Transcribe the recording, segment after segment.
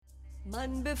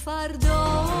من به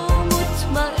فردا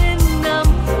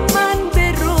مطمئنم، من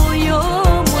به رویا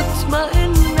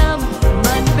مطمئنم،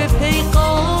 من به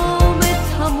پیغام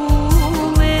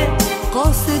تموم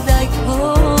قاصدک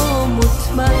ها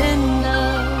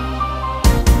مطمئنم.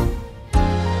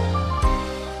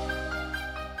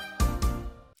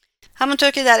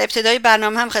 همونطور که در ابتدای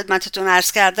برنامه هم خدمتتون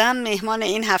عرض کردم، مهمان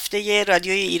این هفته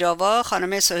رادیوی ایراوا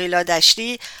خانم سهیلا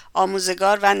دشتی،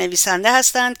 آموزگار و نویسنده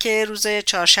هستند که روز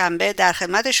چهارشنبه در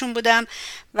خدمتشون بودم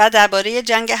و درباره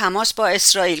جنگ حماس با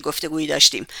اسرائیل گفتگویی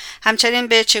داشتیم. همچنین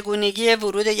به چگونگی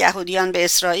ورود یهودیان به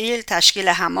اسرائیل، تشکیل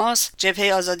حماس،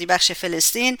 جبهه آزادی بخش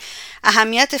فلسطین،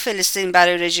 اهمیت فلسطین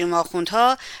برای رژیم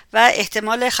آخوندها و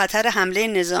احتمال خطر حمله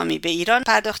نظامی به ایران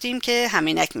پرداختیم که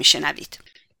همینک میشنوید.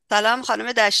 سلام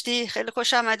خانم دشتی، خیلی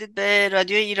خوش آمدید به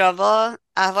رادیو ایراوا.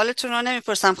 احوالتون رو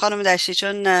نمیپرسم خانم دشتی،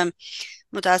 چون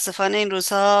متاسفانه این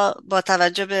روزها با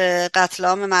توجه به قتل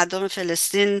عام مردم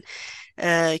فلسطین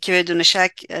که بدون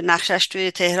شک نقشش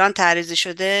توی تهران تعریضی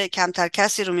شده، کمتر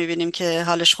کسی رو میبینیم که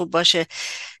حالش خوب باشه.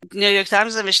 نیویورک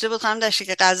تایمز نوشته بود خانم دشتی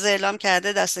که غزه اعلام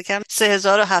کرده دست کم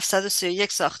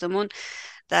 3731 ساختمون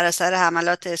در اثر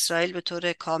حملات اسرائیل به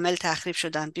طور کامل تخریب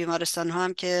شدن. بیمارستان ها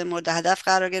هم که مورد هدف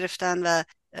قرار گرفتن و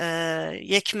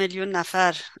 1,000,000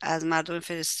 نفر از مردم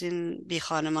فلسطین بی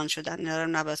خانمان شدن. اینا رو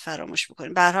نباید فراموش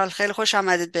بکنیم. به هر حال خیلی خوش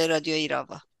آمدید به رادیو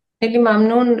ایراوا. خیلی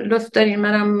ممنون، لطف دارین.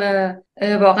 منم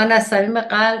واقعا از صمیم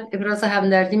قلب ابراز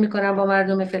همدردی میکنم با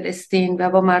مردم فلسطین و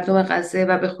با مردم غزه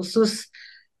و به خصوص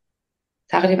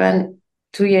تقریبا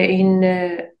توی این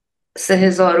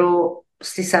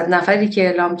 3300 نفری که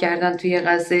اعلام کردن توی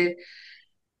غزه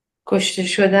کشته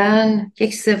شدن،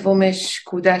 1/3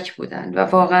 کودک بودن و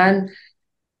واقعا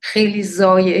خیلی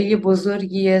ضایعه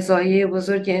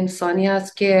بزرگ انسانی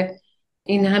هست که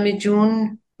این همه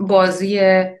جون بازی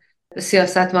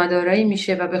سیاستمدارایی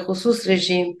میشه و به خصوص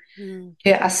رژیم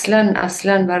که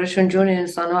اصلا براشون جون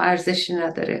انسان ها ارزشی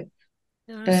نداره.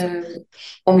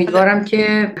 امیدوارم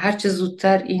که هرچه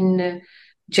زودتر این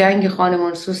جنگ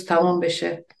خانمانسوز تموم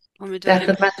بشه. در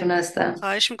خدمتتون هستم.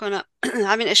 خواهش میکنم.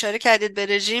 همین اشاره کردید به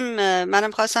رژیم،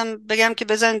 منم خواستم بگم که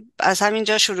بزن از همین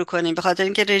جا شروع کنیم، به خاطر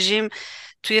اینکه رژیم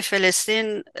توی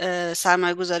فلسطین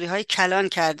سرمایه‌گذاری های کلان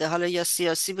کرده، حالا یا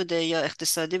سیاسی بوده یا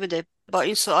اقتصادی بوده. با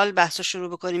این سوال بحث رو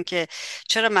شروع بکنیم که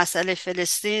چرا مسئله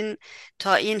فلسطین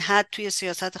تا این حد توی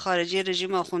سیاست خارجی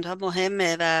رژیم آخوندها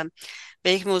مهمه و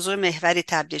به یک موضوع محوری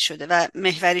تبدیل شده و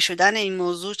محوری شدن این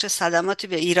موضوع چه صدماتی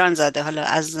به ایران زده، حالا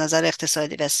از نظر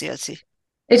اقتصادی و سیاسی.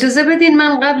 اجازه بدین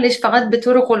من قبلش فقط به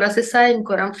طور خلاصه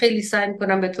خیلی سعی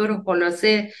میکنم به طور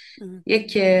خلاصه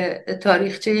یک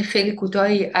تاریخچه خیلی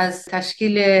کوتاهی از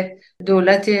تشکیل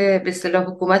دولت به اصطلاح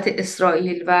حکومت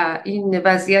اسرائیل و این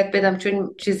وضعیت بدم،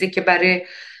 چون چیزی که برای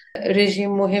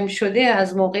رژیم مهم شده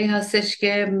از موقعی هستش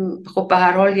که خب به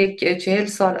هر حال یک 40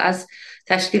 سال از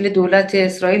تشکیل دولت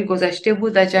اسرائیل گذشته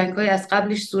بود و جنگ‌های از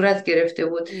قبلش صورت گرفته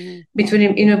بود.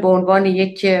 میتونیم اینو به عنوان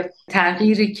یک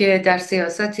تغییری که در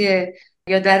سیاست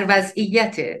یا در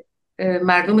وضعیت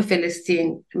مردم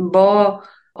فلسطین با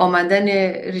آمدن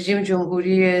رژیم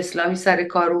جمهوری اسلامی سر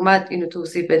کار اومد اینو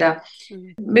توضیح بدم.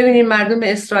 ببینید مردم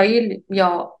اسرائیل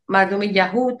یا مردم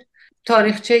یهود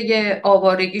تاریخچه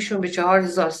آوارگیشون به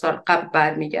 4000 سال قبل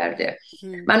برمیگرده.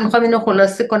 من میخوام اینو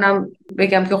خلاصه کنم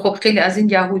بگم که خب خیلی از این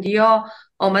یهودی‌ها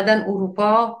آمدن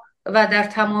اروپا و در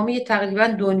تمامی تقریبا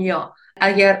دنیا،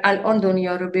 اگر الان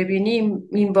دنیا رو ببینیم،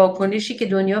 این واکنشی که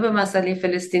دنیا به مسئله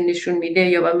فلسطین نشون میده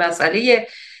یا به مسئله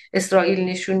اسرائیل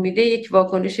نشون میده یک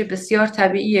واکنش بسیار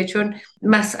طبیعیه، چون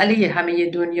مسئله همه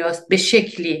دنیاست به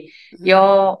شکلی.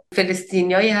 یا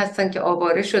فلسطینیایی هستن که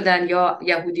آواره شدن یا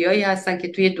یهودیایی هستن که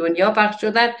توی دنیا پخش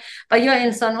شدن و یا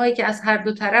انسانهایی که از هر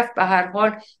دو طرف به هر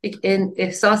حال یک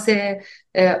احساس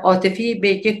عاطفی به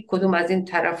یک کدوم از این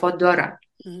طرفا دارن.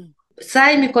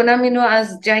 سعی میکنم اینو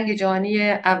از جنگ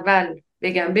جهانی اول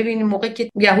بگم. ببینید موقع که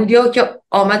یهودی‌ها که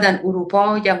آمدن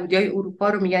اروپا، یهودیای اروپا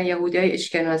رو میگن یهودیای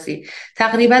اشکنازی،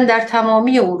 تقریبا در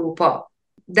تمامی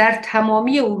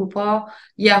اروپا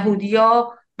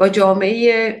یهودی‌ها با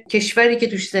جامعه کشوری که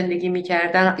توش زندگی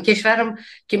میکردن، کشورم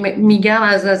که میگم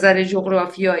از نظر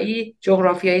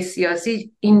جغرافیایی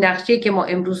سیاسی این نقشه که ما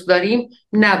امروز داریم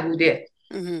نبوده.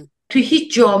 تو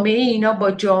هیچ جامعه اینا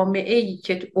با جامعه‌ای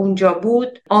که اونجا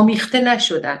بود آمیخته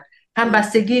نشدن، هم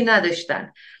بستگی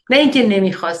نداشتن، نه اینکه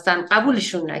نمیخواستن،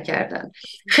 قبولشون نکردن.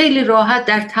 خیلی راحت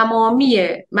در تمامی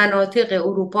مناطق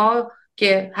اروپا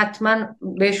که حتما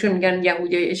بهشون میگن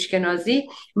یهودیای اشکنازی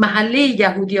محله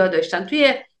یهودیا داشتن.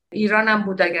 توی ایران هم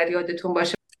بود اگر یادتون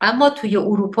باشه، اما توی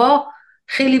اروپا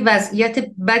خیلی وضعیت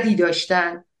بدی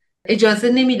داشتن. اجازه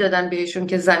نمیدادن بهشون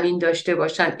که زمین داشته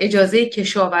باشن، اجازه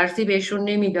کشاورزی بهشون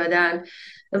نمیدادن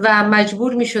و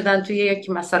مجبور می شدن توی یک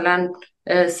مثلا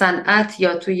صنعت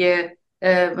یا توی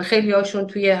خیلی هاشون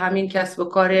توی همین کسب و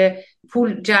کار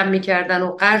پول جمع می کردن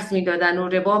و قرض می دادن و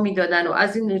ربا می دادن و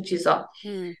از این چیزا.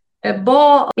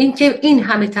 با اینکه این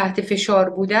همه تحت فشار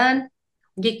بودن،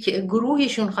 یک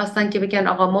گروهیشون خواستن که بگن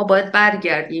آقا ما باید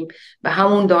برگردیم به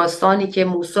همون داستانی که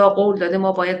موسی قول داده،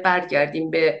 ما باید برگردیم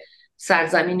به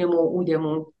سرزمین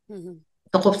موعودمون.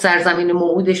 خب سرزمین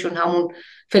موعودشون همون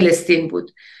فلسطین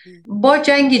بود. با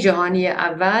جنگ جهانی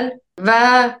اول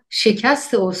و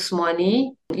شکست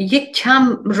عثمانی یک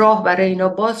کم راه برای اینا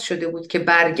باز شده بود که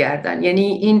برگردن. یعنی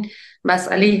این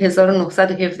مسئله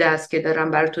 1917 است که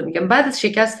دارم براتون میگم. بعد از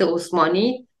شکست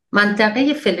عثمانی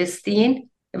منطقه فلسطین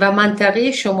و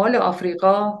منطقه شمال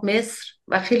آفریقا، مصر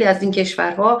و خیلی از این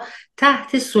کشورها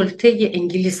تحت سلطه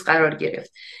انگلیس قرار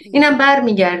گرفت. اینم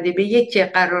برمیگرده به یک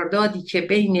قراردادی که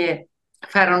بین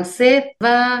فرانسه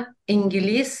و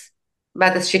انگلیس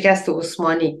بعد از شکست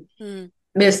عثمانی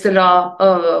به اصطلاح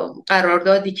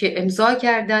قراردادی که امضا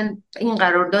کردن. این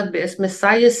قرارداد به اسم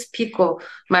سایس پیکو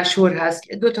مشهور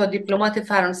هست. دو تا دیپلمات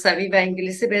فرانسوی و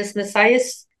انگلیسی به اسم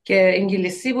سایس که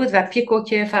انگلیسی بود و پیکو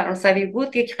که فرانسوی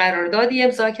بود یک قراردادی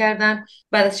امضا کردن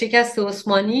بعد از شکست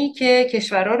عثمانی که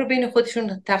کشورها رو بین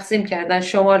خودشون تقسیم کردن.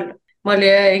 شمال مال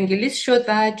انگلیس شد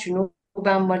و جنوب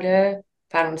مال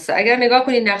فرانسه. اگر نگاه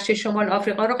کنید نقشه شمال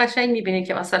آفریقا رو قشنگ می‌بینید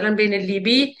که مثلا بین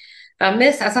لیبی و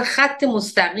مصر اصلا خط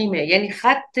مستقیمه، یعنی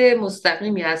خط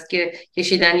مستقیمی هست که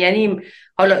کشیدن. یعنی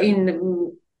حالا این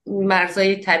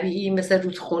مرزهای طبیعی مثل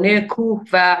رودخونه، کوه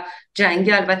و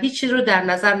جنگل و هیچ چیز رو در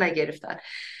نظر نگرفتن.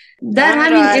 در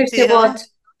همین ارتباط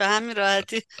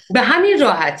به همین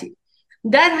راحتی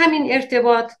در همین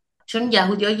ارتباط چون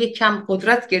یهودی‌ها یک کم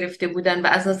قدرت گرفته بودن و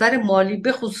از نظر مالی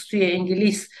به خصوص توی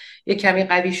انگلیس یک کمی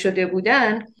قوی شده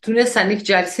بودن، تونستن یک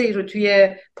جلسه ای رو توی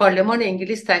پارلمان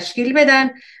انگلیس تشکیل بدن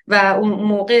و اون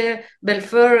موقع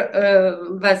بلفور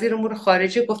وزیر امور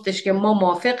خارجه گفتش که ما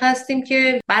موافق هستیم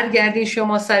که برگردین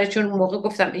شما سر، چون اون موقع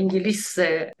گفتم انگلیس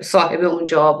صاحب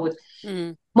اونجا بود،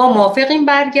 ما موافقیم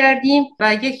برگردیم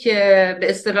و یک به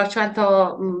اصطلاح چند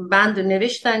تا بند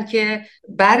نوشتن که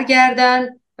برگردن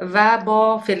و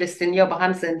با فلسطینیا با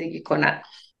هم زندگی کنن.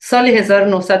 سال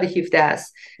 1917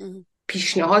 است.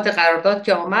 پیشنهاد قرارداد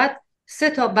که آمد 3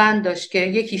 تا بند داشت که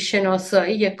یکی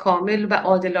شناسایی کامل و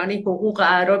عادلانه حقوق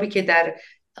اعرابی که در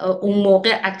اون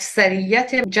موقع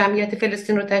اکثریت جمعیت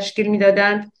فلسطین رو تشکیل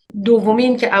میدادند.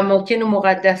 دومین که اماکن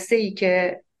مقدسه‌ای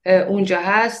که اونجا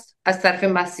هست از طرف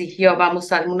مسیحی‌ها و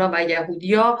مسلمان‌ها و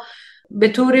یهودی‌ها به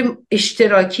طور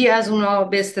اشتراکی از اونا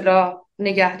به اصطلاح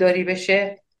نگهداری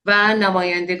بشه و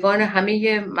نمایندگان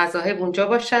همه مذاهب اونجا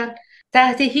باشن.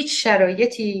 تحت هیچ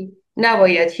شرایطی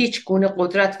نباید هیچ گونه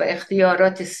قدرت و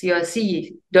اختیارات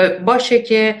سیاسی باشه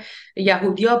که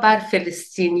یهودیا بر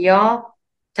فلسطینیا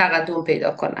تقدم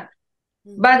پیدا کنن.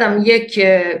 بعدم یک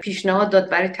پیشنهاد داد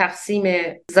برای تقسیم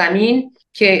زمین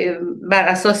که بر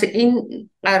اساس این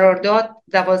قرارداد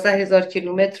 12,000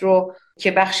 کیلومتر رو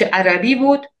که بخش عربی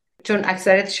بود، چون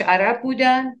اکثریتش عرب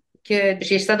بودن، که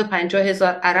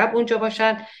 650,000 عرب اونجا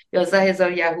باشن،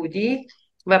 11,000 یهودی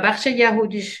و بخش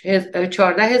یهودیش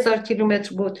 14,000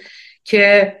 کیلومتر بود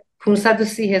که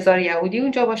 530,000 یهودی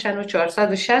اونجا باشن و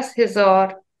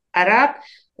 460,000 عرب.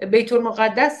 بیت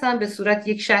المقدس هم به صورت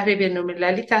یک شهر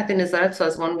بین‌المللی تحت نظارت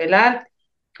سازمان ملل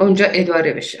اونجا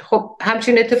اداره بشه. خب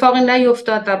همچین اتفاقی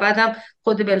نیفتاد و بعدم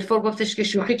خود بلفور گفتش که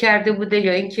شوخی کرده بوده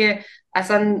یا اینکه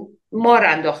اصلا مار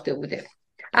انداخته بوده.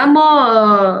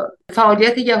 اما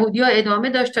فعالیت یهودی‌ها ادامه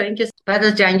داشت تا اینکه بعد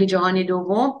از جنگ جهانی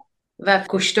دوم و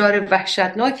کشتار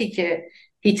وحشتناکی که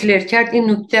هیتلر کرد،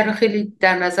 این نکته رو خیلی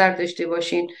در نظر داشته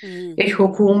باشین. یک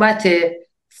حکومت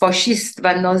فاشیست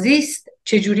و نازیست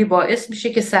چجوری باعث میشه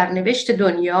که سرنوشت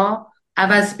دنیا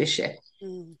عوض بشه.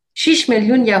 6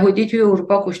 میلیون یهودی توی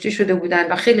اروپا کشته شده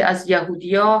بودن و خیلی از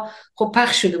یهودی‌ها خب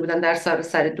پخش شده بودن در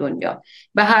سراسر دنیا.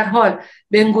 به هر حال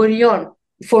بنگوریون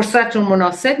فرصت رو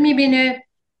مناسب میبینه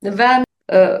و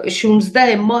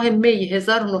 16 ماه می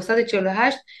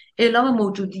 1948 اعلام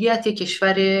موجودیت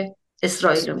کشور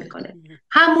اسرائیل رو میکنه.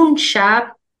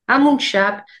 همون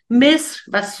شب مصر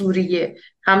و سوریه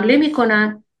حمله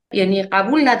میکنن، یعنی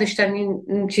قبول نداشتن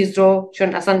این چیز رو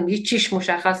چون اصلا هیچ چیش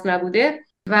مشخص نبوده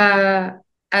و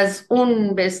از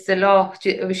اون به اصطلاح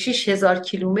 6,000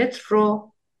 کیلومتر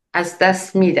رو از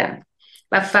دست میدن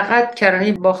و فقط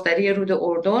کرانه باختری رود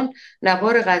اردن،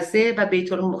 نوار غزه و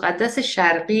بیت المقدس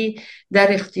شرقی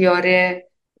در اختیار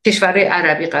کشورهای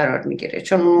عربی قرار میگیره،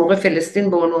 چون اون موقع فلسطین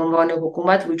به عنوان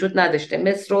حکومت وجود نداشته،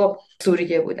 مصر و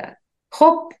سوریه بودن.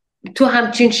 خب تو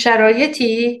همچین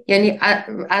شرایطی، یعنی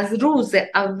از روز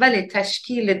اول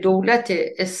تشکیل دولت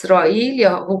اسرائیل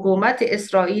یا حکومت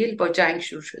اسرائیل با جنگ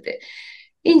شروع شده.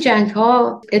 این جنگ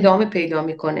ها ادامه پیدا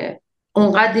میکنه.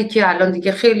 اونقدری که الان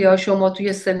دیگه خیلی ها شما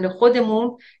توی سن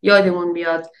خودمون یادمون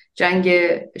میاد جنگ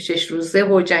 6 روزه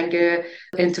و جنگ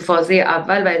انتفاضه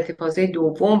اول و انتفاضه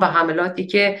دوم و حملاتی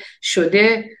که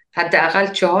شده، حداقل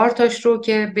 4 تاش رو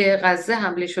که به غزه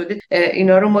حمله شده،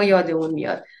 اینا رو ما یادمون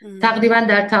میاد. تقریبا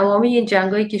در تمامی این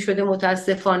جنگایی که شده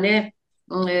متاسفانه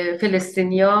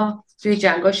فلسطینیا توی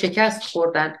جنگا شکست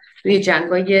خوردن، توی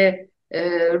جنگای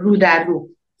رو در رو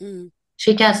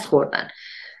شکست خوردن.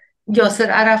 یاسر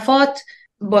عرفات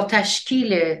با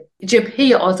تشکیل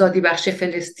جبهه آزادی بخش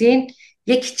فلسطین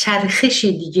یک چرخش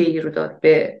دیگه ای رو داد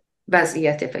به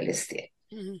وضعیت فلسطین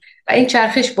و این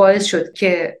چرخش باعث شد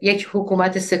که یک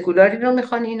حکومت سکولاری رو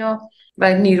میخوان اینا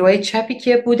و نیروهای چپی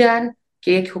که بودن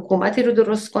که یک حکومتی رو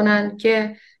درست کنن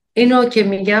که اینو که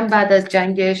میگم بعد از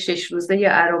جنگ 6 روزه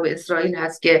عرب اسرائیل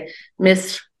هست که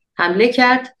مصر حمله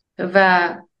کرد و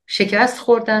شکست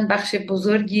خوردن. بخش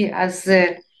بزرگی از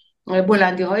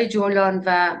بلندی های جولان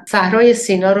و صحرای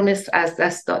سینا رو مصر از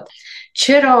دست داد.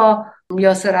 چرا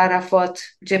یاسر عرفات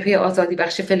جبهه آزادی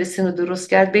بخش فلسطین رو درست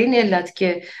کرد؟ به این علت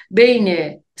که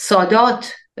بین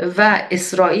سادات و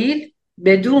اسرائیل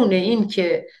بدون این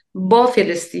که با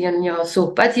فلسطینیا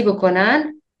صحبتی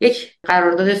بکنن یک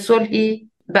قرارداد صلحی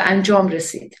به انجام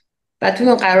رسید و توی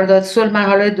اون قرارداد صلح، من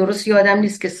حالا درست یادم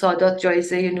نیست که سادات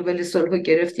جایزه نوبل صلح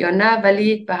گرفت یا نه،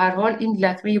 ولی به هر حال این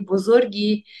لطمه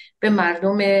بزرگی به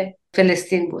مردم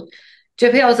فلسطین بود.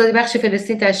 جبهه آزادی بخش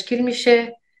فلسطین تشکیل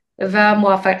میشه و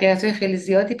موفقیت‌های خیلی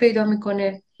زیادی پیدا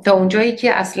میکنه تا اونجایی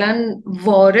که اصلا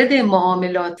وارد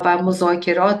معاملات و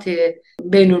مذاکرات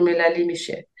بین‌المللی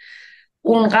میشه.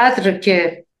 اونقدر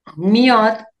که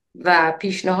میاد و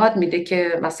پیشنهاد میده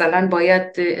که مثلا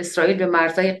باید اسرائیل به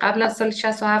مرزهای قبل از سال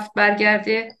 67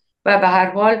 برگرده و به هر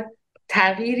حال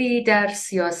تغییری در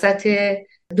سیاست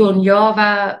دنیا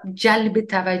و جلب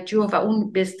توجه و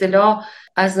اون به اصطلاح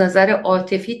از نظر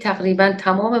عاطفی تقریبا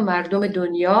تمام مردم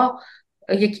دنیا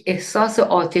یک احساس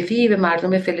عاطفی به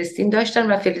مردم فلسطین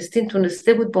داشتن و فلسطین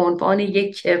تونسته بود به عنوان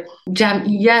یک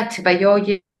جمعیت و یا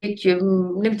یک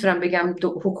نمیتونم بگم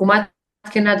حکومت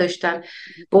که نداشتن،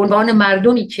 به عنوان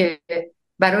مردمی که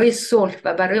برای صلح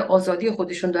و برای آزادی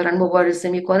خودشون دارن مبارزه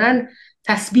میکنن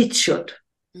تثبیت شد.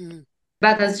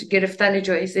 بعد از گرفتن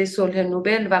جایزه صلح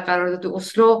نوبل و قرارداد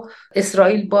اسلو،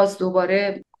 اسرائیل باز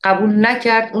دوباره قبول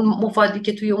نکرد اون مفادی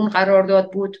که توی اون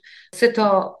قرارداد بود. 3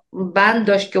 بند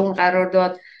داشت که اون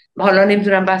قرارداد، حالا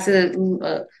نمیدونم بحث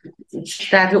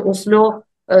در اسلو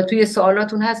توی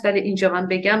سوالاتون هست ولی اینجا من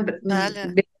بگم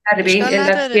بهتر به این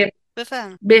علت که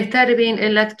بهتره به این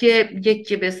علت که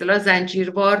یک به اصطلاح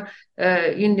زنجیروار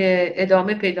این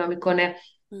ادامه پیدا میکنه.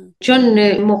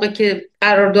 چون موقع که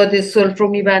قرارداد صلح رو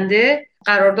میبنده،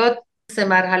 قرارداد 3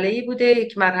 مرحله‌ای بوده،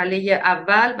 یک مرحله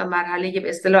اول و مرحله به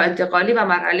اصطلاح انتقالی و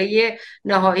مرحله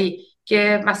نهایی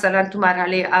که مثلا تو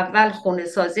مرحله اول خونه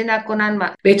سازی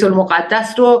نکنن، بیت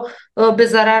المقدس رو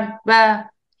بذارن و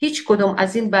هیچ کدوم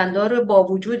از این بندا رو با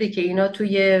وجودی که اینا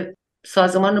توی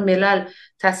سازمان ملل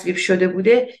تصویب شده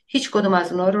بوده هیچ کدوم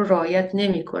از اونها رو رعایت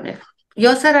نمیکنه.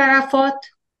 یاسر عرفات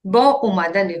با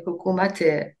اومدن حکومت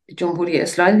جمهوری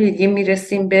اسلامی دیگه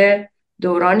میرسیم به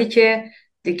دورانی که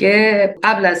دیگه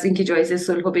قبل از اینکه جایزه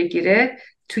صلح رو بگیره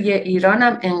توی ایران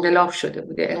هم انقلاب شده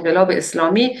بوده، انقلاب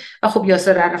اسلامی، و خب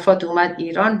یاسر عرفات اومد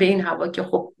ایران به این هوا که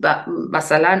خب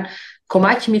مثلا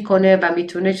کمک میکنه و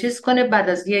میتونه چیز کنه. بعد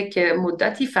از یک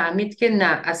مدتی فهمید که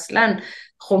نه، اصلا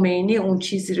خمینی اون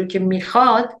چیزی رو که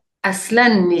میخواد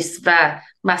اصلا نیست و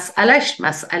مسئلهش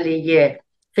مسئله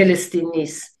فلسطین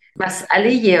نیست.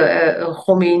 مسئله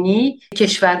خمینی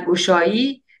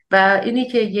کشورگشایی و اینی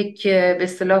که یک به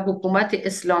اصطلاح حکومت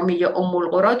اسلامی ام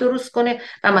القری درست کنه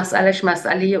و مسئلهش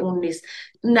مسئله اون نیست.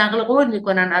 نقل قول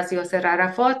میکنن از یاسر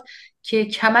عرفات که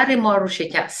کمر ما رو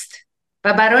شکست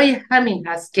و برای همین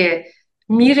هست که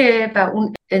میره و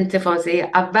اون انتفاضه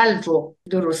اول رو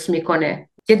درست میکنه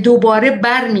که دوباره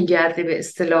بر میگرده به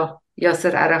اصطلاح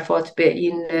یاسر عرفات به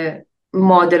این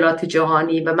معادلات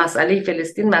جهانی و مسئله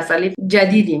فلسطین مسئله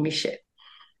جدیدی میشه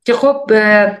که خب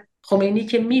خمینی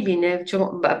که میبینه،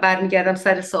 چون برمیگردم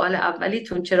سر سوال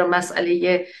اولیتون چرا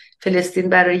مسئله فلسطین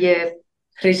برای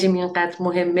رژیم اینقدر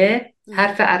مهمه،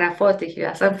 حرف عرفاته که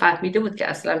اصلا فهمیده بود که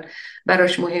اصلا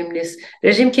براش مهم نیست.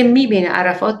 رژیم که میبینه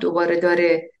عرفات دوباره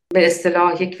داره به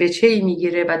اصطلاح یک وجهی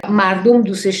میگیره و مردم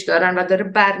دوستش دارن و داره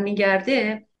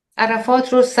برمیگرده،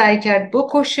 عرفات رو سعی کرد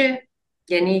بکشه،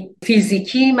 یعنی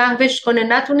فیزیکی محوش کنه.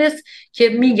 نتونست که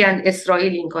میگن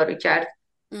اسرائیل این کارو کرد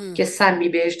که سمی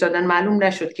بهش دادن، معلوم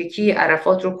نشد که کی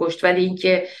عرفات رو کشت، ولی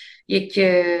اینکه یک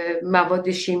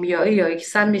مواد شیمیایی یا یک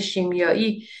سم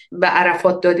شیمیایی به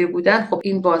عرفات داده بودن خب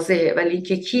این واضحه، ولی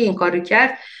اینکه کی این کارو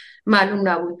کرد معلوم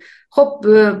نبود. خب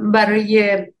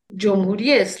برای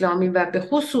جمهوری اسلامی و به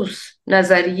خصوص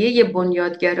نظریه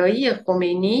بنیادگرایی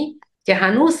خمینی که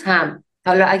هنوز هم،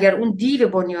 حالا اگر اون دیو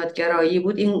بنیادگرایی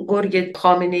بود، این گرگ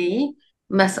خامنه‌ای،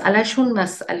 مسئلهشون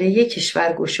مسئله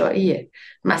کشورگشاییه.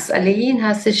 مسئله این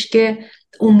هستش که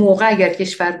اون موقع اگر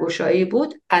کشورگشایی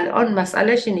بود، الان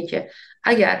مسئلهش اینه که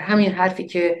اگر همین حرفی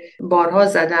که بارها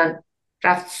زدن،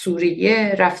 رفت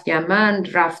سوریه، رفت یمن،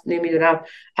 رفت نمیدونم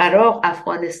عراق،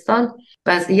 افغانستان،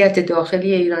 وضعیت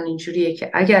داخلی ایران اینجوریه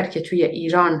که اگر که توی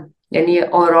ایران یعنی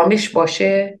آرامش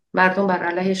باشه، مردم بر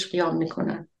علیهش قیام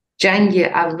میکنن. جنگ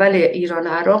اول ایران و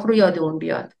عراق رو یادمون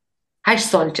بیاد، 8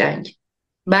 سال جنگ.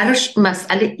 براش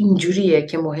مسئله اینجوریه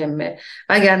که مهمه،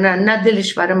 وگرنه نه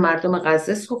دلش برای مردم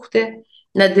غزه سوخته،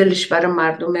 نه دلش برای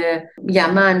مردم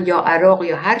یمن یا عراق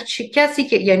یا هر چی. کسی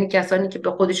که یعنی کسانی که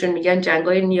به خودشون میگن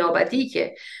جنگای نیابتی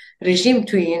که رژیم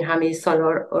توی این همه سال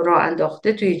را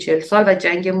انداخته، توی 40 سال، و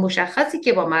جنگ مشخصی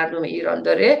که با مردم ایران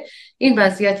داره، این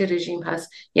وضعیت رژیم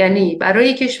هست. یعنی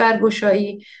برای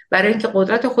کشورگشایی، برای اینکه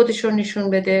قدرت خودشون نشون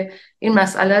بده، این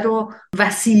مسئله رو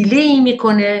وسیله‌ای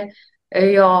میکنه.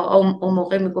 یا اون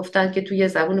موقع میگفتن که توی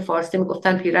زبان فارسی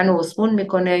میگفتن پیرن عثمون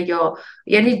میکنه، یا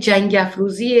یعنی جنگ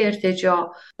افروزی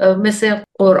ارتجاع، مثل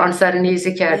قرآن سر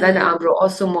نیزه کردن عمرو و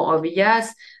عاص و معاویه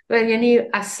است، و یعنی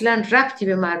اصلا ربطی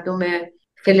به مردم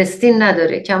فلسطین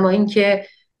نداره. کما اینکه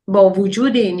با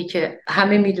وجود اینی که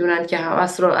همه میدونن که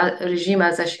حماس رو رژیم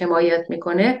ازش حمایت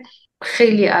میکنه،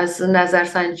 خیلی از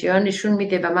نظرسنجیان نشون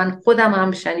میده و من خودم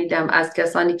هم شنیدم از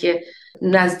کسانی که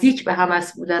نزدیک به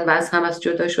حماس بودن و از حماس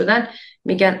جدا شدن،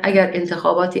 میگن اگر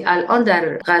انتخاباتی الان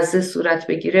در غزه صورت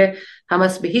بگیره،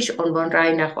 حماس به هیچ عنوان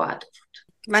رأی نخواهد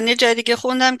آورد. من یه جای دیگه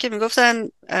خوندم که میگفتن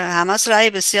حماس رأی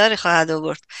بسیاری خواهد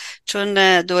آورد،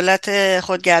 چون دولت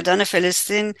خودگردان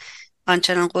فلسطین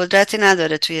آنچنان قدرتی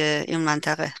نداره توی این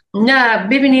منطقه. نه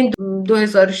ببینین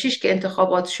 2006 که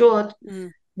انتخابات شد،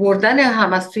 بردن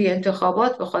حماس توی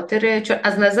انتخابات به خاطر، چون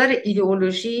از نظر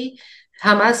ایدئولوژی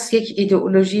حماس یک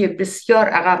ایدئولوژی بسیار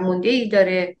عقب مونده‌ای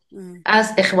داره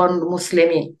از اخوان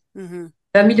المسلمین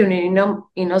و میدونین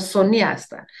اینا سنی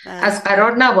هستن. از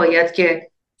قرار نباید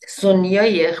که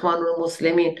سنیای اخوان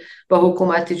المسلمین با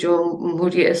حکومت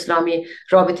جمهوری اسلامی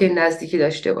رابطه نزدیکی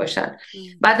داشته باشن.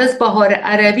 بعد از بهار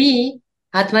عربی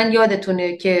حتما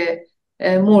یادتونه که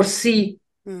مرسی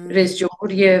رئیس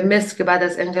جمهوری مصر که بعد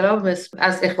از انقلاب مصر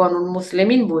از اخوان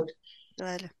المسلمین بود،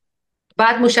 بله.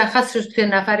 بعد مشخص شد که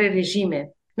نفر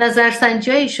رژیمه.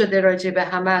 نظرسنجی شده راجع به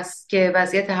حماس که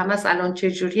وضعیت حماس الان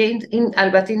چجوریه. این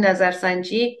البته این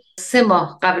نظرسنجی 3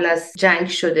 ماه قبل از جنگ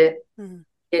شده،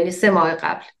 یعنی 3 ماه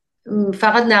قبل.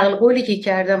 فقط نقل قولی که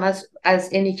کردم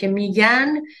از اینی که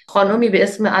میگن خانمی به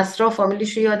اسم اسرا،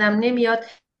 فامیلیش رو یادم نمیاد،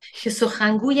 که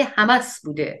سخنگوی حماس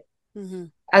بوده.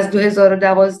 از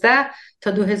 2012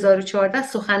 تا 2014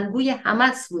 سخنگوی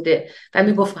حماس بوده و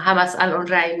میگفت حماس الان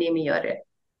رأی نمیاره.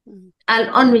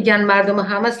 الان میگن مردم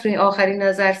حماس توی آخرین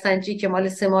نظرسنجی که مال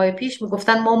 3 ماه پیش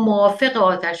میگفتن ما موافق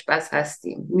آتش بس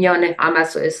هستیم میان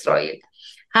حماس و اسرائیل.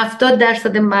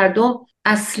 70% مردم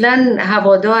اصلا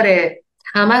هوادار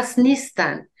حماس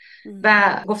نیستن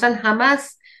و گفتن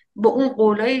حماس با اون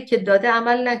قولایی که داده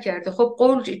عمل نکرده. خب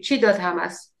قول چی داد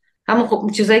حماس؟ همون خب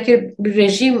چیزایی که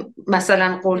رژیم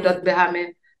مثلا قول داد به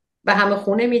همه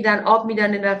خونه میدن، آب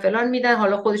میدن، نه فلان میدن،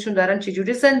 حالا خودشون دارن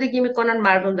چجوری زندگی میکنن،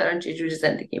 مردم دارن چجوری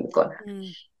زندگی میکنن.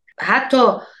 حتی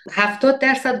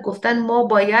 70% گفتن ما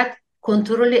باید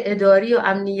کنترل اداری و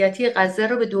امنیتی غزه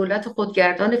رو به دولت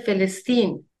خودگردان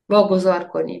فلسطین واگذار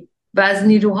کنیم و از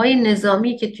نیروهای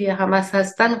نظامی که توی حماس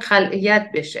هستن خلعیت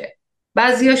بشه.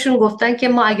 بعضیاشون گفتن که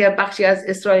ما اگر بخشی از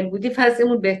اسرائیل بودیم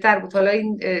وضعمون بهتر بود. حالا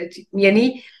این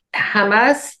یعنی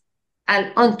حماس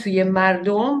الان توی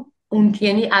مردم اون،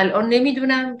 یعنی الان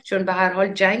نمیدونم، چون به هر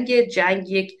حال جنگ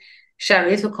یک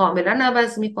شرایط رو کاملا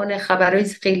عوض میکنه، خبرهای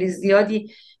خیلی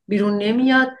زیادی بیرون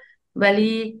نمیاد،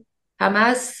 ولی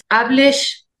حماس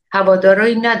قبلش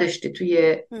هوادارایی نداشته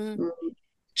توی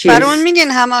برامون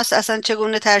میگین حماس اصلا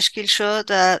چگونه تشکیل شد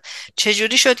و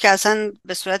چجوری شد که اصلا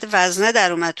به صورت وزنه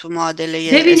در اومد تو معادله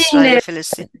اسرائیل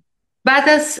فلسطین؟ بعد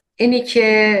از اینی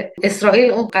که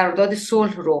اسرائیل اون قرارداد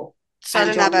صلح رو سال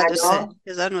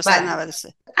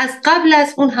 1993 از قبل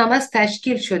از اون حماس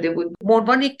تشکیل شده بود به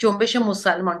عنوان یک جنبش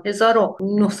مسلمان.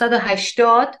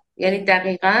 1980 یعنی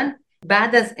دقیقاً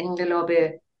بعد از انقلاب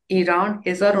ایران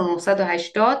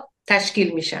 1980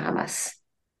 تشکیل میشه حماس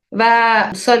و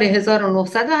سال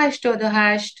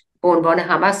 1988 به عنوان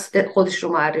حماس خودش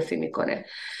رو معرفی میکنه.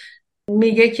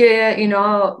 میگه که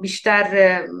اینا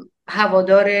بیشتر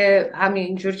هوادار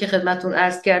همینجور که خدمتون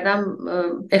عرض کردم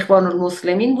اخوان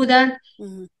المسلمین بودن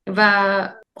و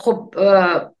خب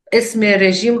اسم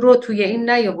رژیم رو توی این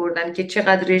نیاوردن که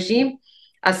چقدر رژیم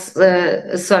از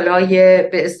سالهای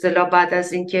به اصطلاح بعد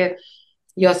از اینکه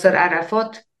یاسر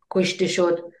عرفات کشته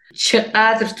شد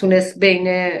چقدر تونست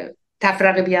بین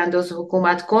تفرقه بیانداز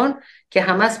حکومت کن که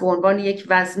حماس به عنوان یک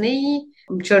وزنه‌ای،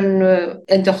 چون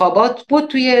انتخابات بود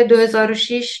توی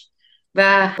 2006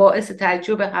 و باعث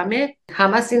تعجب همه،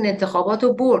 حماس این انتخابات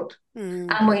رو برد.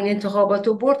 اما این انتخابات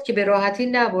رو برد که به راحتی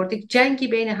نبرد. یک جنگی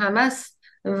بین حماس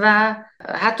و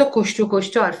حتی کشت و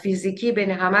کشتار فیزیکی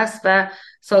بین حماس و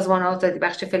سازمان آزادی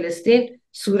بخش فلسطین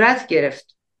صورت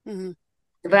گرفت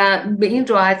و به این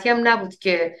راحتی هم نبود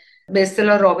که به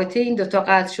اصطلاح رابطه این دوتا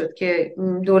قطع شد که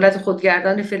دولت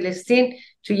خودگردان فلسطین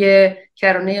توی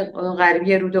کرانه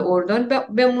غربی رود اردن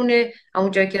بمونه،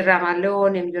 همون جایی که رام الله و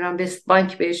نمیدونم وست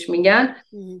بانک بهش میگن،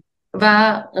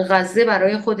 و غزه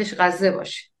برای خودش غزه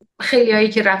باشه. خیلی هایی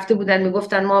که رفته بودن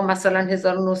میگفتن ما مثلا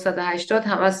 1980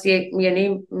 حماس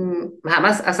یعنی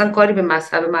حماس اصلا کاری به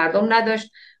مذهب مردم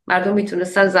نداشت، مردم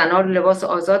میتونستن زنها رو لباس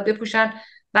آزاد بپوشن.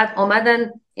 بعد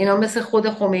آمدن اینا مثل خود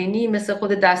خمینی، مثل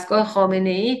خود دستگاه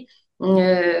خامنه‌ای،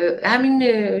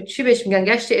 همین چی بهش میگن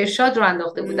گشت ارشاد رو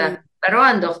انداخته بودن و راه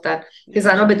انداختن که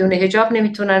زنها بدون حجاب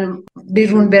نمیتونن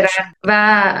بیرون برن.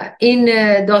 و این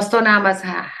داستان حماس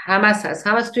هست.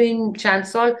 حماس تو این چند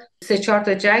سال 3-4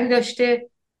 تا جنگ داشته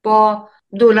با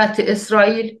دولت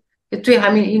اسرائیل که توی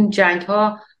همین این جنگ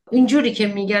ها اینجوری که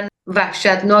میگن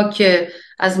وحشتناک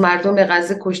از مردم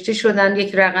غزه کشته شدن.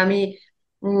 یک رقمی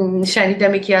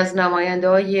شنیدم یکی از نماینده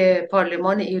های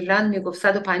پارلمان ایرلند میگفت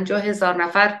 150,000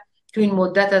 نفر تو این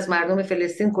مدت از مردم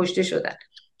فلسطین کشته شدن.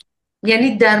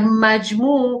 یعنی در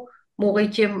مجموع موقعی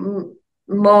که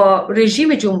ما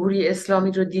رژیم جمهوری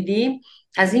اسلامی رو دیدیم،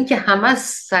 از اینکه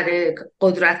حماس سر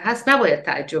قدرت هست نباید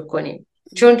تعجب کنیم،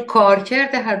 چون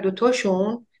کارکرد هر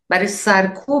دوتاشون برای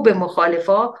سرکوب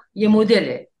مخالفا یه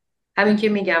مدله. همین که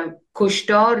میگم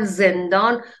کشتار،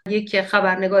 زندان. یک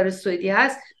خبرنگار سوئدی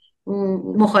هست،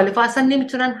 مخالفا اصلا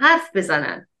نمیتونن حرف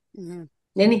بزنن،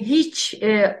 یعنی هیچ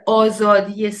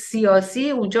آزادی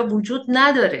سیاسی اونجا وجود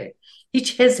نداره،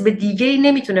 هیچ حزب دیگه‌ای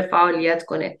نمیتونه فعالیت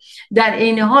کنه. در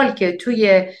این حال که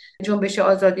توی جنبش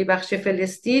آزادی بخش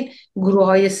فلسطین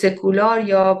گروه‌های سکولار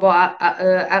یا با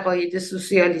عقاید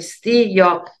سوسیالیستی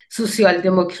یا سوسیال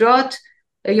دموکرات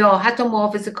یا حتی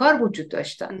محافظه‌کار وجود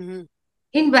داشتن.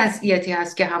 این وضعیتی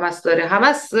هست که حماس داره.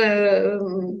 حماس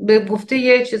به گفته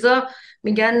یه چیزا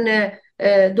میگن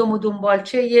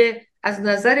دنبالچه، از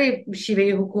نظر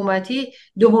شیوه حکومتی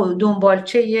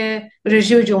دنبالچه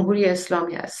رژیم جمهوری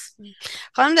اسلامی هست.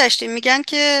 خانم دشتی، میگن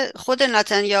که خود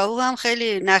نتانیاهو هم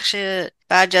خیلی نقش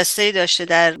برجسته‌ای داشته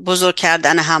در بزرگ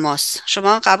کردن حماس.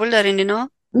 شما قبول دارین اینو؟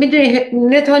 میدونی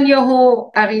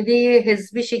نتانیاهو عقیده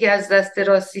حزبیشی که از دست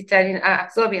راستی ترین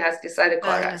احزابی هست که سر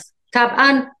کار است.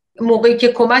 طبعا موقعی که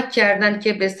کمک کردن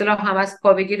که به اصطلاح حماس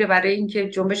پا بگیره برای اینکه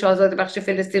جنبش آزاد بخش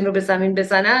فلسطین رو به زمین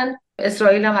بزنن،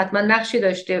 اسرائیل هم حتما نقشی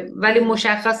داشته، ولی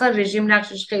مشخصا رژیم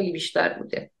نقشش خیلی بیشتر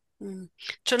بوده.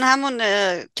 چون همون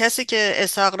کسی که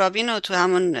اسحاق رابین رو تو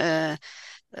همون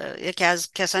یکی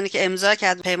از کسانی که امضا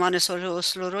کرد پیمان صلح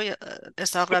اسلو رو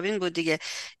اسحاق رابین بود دیگه.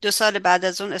 2 سال بعد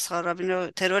از اون اسحاق رابین رو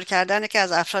ترور کردن که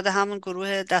از افراد همون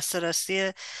گروه دست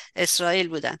راستی اسرائیل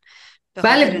بودن.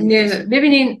 بله،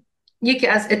 ببینین یکی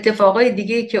از اتفاقای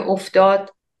دیگه که افتاد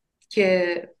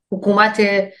که حکومت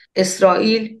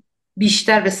اسرائیل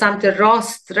بیشتر به سمت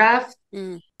راست رفت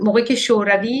موقعی که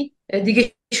شوروی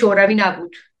دیگه شوروی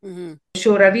نبود.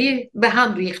 شوروی به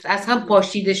هم ریخت، از هم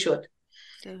پاشیده شد.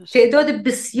 تعداد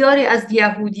بسیاری از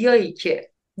یهودیایی که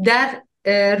در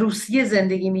روسیه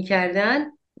زندگی می‌کردن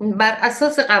بر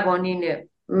اساس قوانین،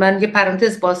 من یه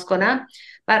پرانتز باز کنم،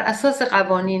 بر اساس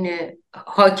قوانین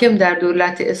حاکم در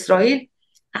دولت اسرائیل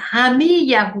همه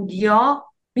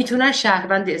یهودی‌ها میتونن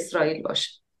شهروند اسرائیل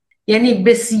باشن. یعنی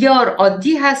بسیار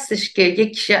عادی هستش که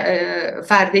یک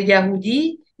فرد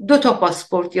یهودی 2 تا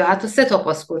پاسپورت یا حتی 3 تا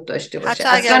پاسپورت داشته باشه،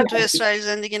 حتی اگر تو اسرائیل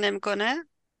زندگی نمیکنه.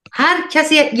 هر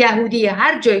کسی یهودی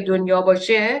هر جای دنیا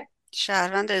باشه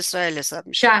شهروند اسرائیل حساب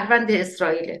میشه. شهروند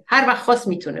اسرائیله، هر وقت خواست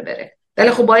میتونه بره،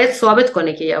 ولی خب باید ثابت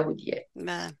کنه که یهودیه.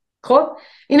 خب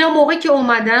اینا موقعی که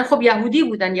اومدن خب یهودی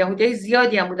بودن، یهودی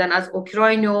زیادی هم بودن، از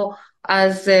اوکراین و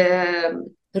از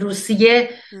روسیه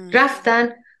رفتن.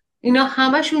 اینا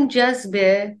همشون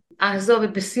جذب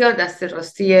احزاب بسیار دست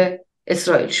راستی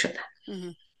اسرائیل شدن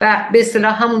و به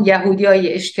اصطلاح همون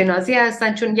یهودیای اشکنازی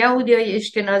هستن. چون یهودیای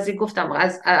اشکنازی گفتم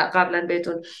از قبلا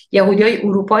بهتون یهودیای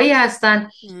اروپایی هستن،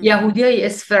 یهودیای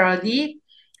اسفرادی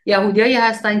یهودیایی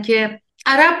هستن که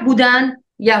عرب بودن،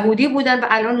 یهودی بودن و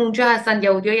الان اونجا هستن.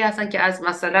 یهودیایی هستن که از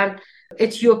مثلا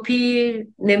اتیوپی،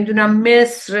 نمیدونم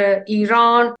مصر،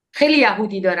 ایران، خیلی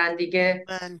یهودی دارن دیگه،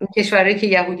 کشورهایی که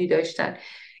یهودی داشتن.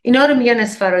 اینا رو میگن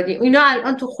اسفرادی. اینا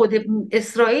الان تو خود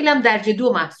اسرائیل هم درجه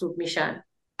 2 محسوب میشن.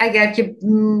 اگر که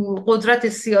قدرت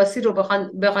سیاسی رو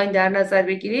بخواین در نظر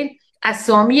بگیرین،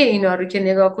 اسامی اینا رو که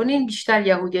نگاه کنین بیشتر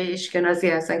یهودیای اشکنازی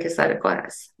هستن که سر کار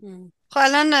هستن. خب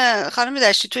الان خانم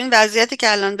دشتی، تو این وضعیتی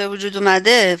که الان به وجود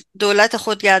اومده، دولت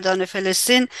خودگردان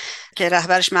فلسطین که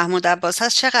رهبرش محمود عباس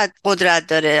هست چقدر قدرت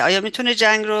داره؟ آیا میتونه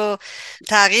جنگ رو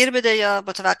تغییر بده یا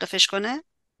متوقفش کنه؟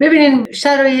 ببینین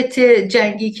شرایط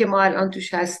جنگی که ما الان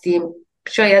توش هستیم،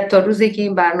 شاید تا روزی که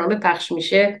این برنامه پخش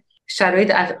میشه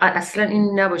شرایط اصلا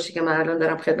این نباشه که من الان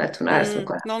دارم خدمتتون عرض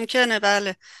میکنم. ممکنه،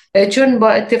 بله. چون با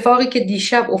اتفاقی که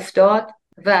دیشب افتاد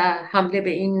و حمله به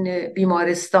این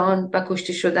بیمارستان و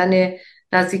کشته شدن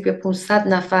نزدیک به 500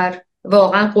 نفر،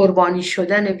 واقعا قربانی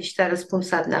شدن بیشتر از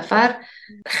 500 نفر،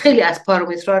 خیلی از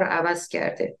پارامترها رو عوض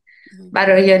کرده.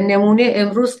 برای نمونه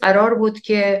امروز قرار بود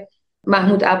که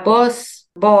محمود عباس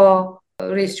با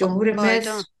رئیس جمهور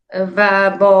مصر و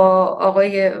با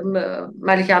آقای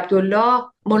ملک عبدالله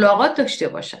ملاقات داشته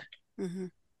باشن.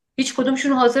 هیچ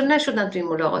کدومشون حاضر نشدن تو این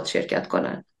ملاقات شرکت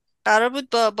کنن. قرار بود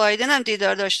با بایدن هم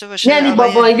دیدار داشته باشه. یعنی با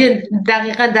بایدن،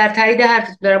 دقیقاً در تایید حرف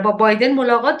داره، با بایدن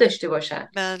ملاقات داشته باشن.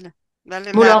 بله.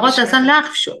 ملاقات اصلا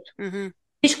لغو شد.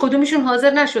 هیچ کدومشون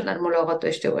حاضر نشدن ملاقات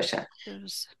داشته باشن.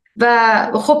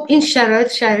 و خب این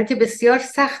شرایط بسیار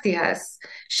سختی هست.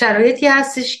 شرایطی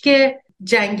هستش که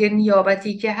جنگ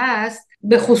نیابتی که هست،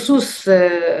 به خصوص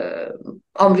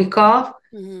آمریکا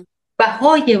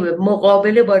بهای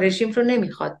مقابله با رژیم رو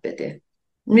نمیخواد بده.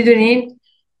 میدونین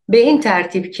به این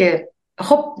ترتیب که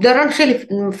خب دارن خیلی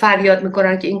فریاد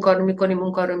میکنن که این کارو میکنیم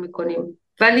اون کارو میکنیم،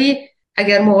 ولی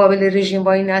اگر مقابل رژیم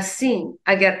وای نستین،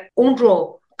 اگر اون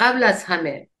رو قبل از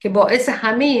همه که باعث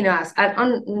همه اینا هست،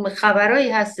 الان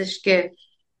خبرایی هستش که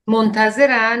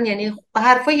منتظرن، یعنی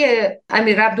حرفای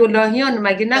امیر عبداللهیان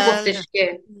مگه نگفتش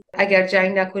که اگر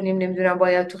جنگ نکنیم نمیدونم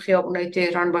باید تو خیابونای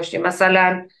تهران باشیم،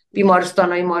 مثلا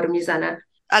بیمارستانای ما رو میزنن.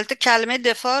 البته کلمه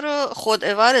دفاع رو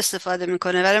خودعوار استفاده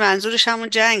میکنه ولی منظورش همون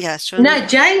جنگ هست. چون نه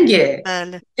جنگه.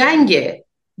 بله. جنگه.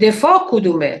 دفاع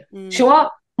کدومه؟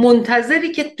 شما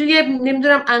منتظری که توی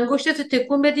نمیدونم انگشتتو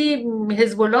تکون بدی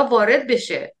حزب الله وارد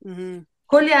بشه.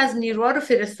 کلی از نیروها رو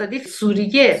فرستادی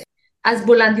سوریه، از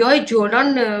بلندی‌های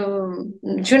جولان،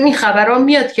 چون این خبرها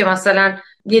میاد که مثلا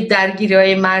یه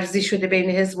درگیری‌های مرزی شده بین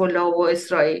حزب الله و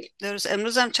اسرائیل. درست،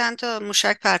 امروز هم چند تا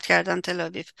موشک پرت کردن تل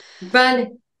آویو.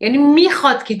 بله، یعنی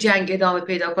میخواد که جنگ ادامه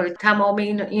پیدا کنه. تمام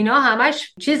اینا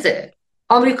همش چیزه.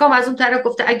 آمریکا هم از اون طرف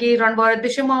گفته اگه ایران وارد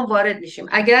بشه ما هم وارد میشیم،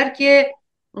 اگر که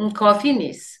کافی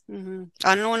نیست.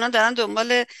 اونا دارن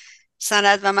دنبال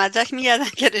سند و مدرک میگردن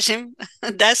که رژیم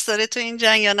دست داره تو این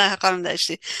جنگ یا نه. خانم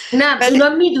دشتی، نه اونا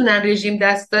میدونن رژیم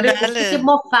دست داره. بله. گفته که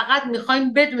ما فقط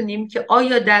میخوایم بدونیم که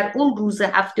آیا در اون روز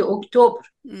 7 اکتبر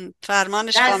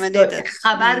فرمانش خامنه‌ای داد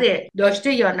خبر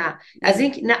داشته یا نه.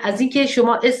 از این که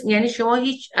شما یعنی شما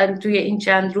هیچ توی این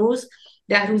چند روز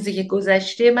 10 روزی که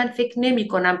گذشته من فکر نمی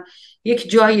کنم یک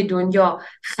جای دنیا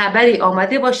خبری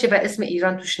آمده باشه و اسم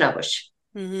ایران توش نباشه.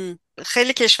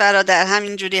 خیلی کشورها در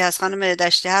همین جوری هست خانم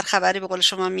دشتی. هر خبری به قول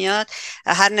شما میاد،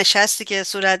 هر نشستی که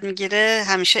صورت میگیره،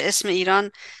 همیشه اسم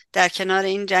ایران در کنار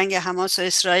این جنگ حماس و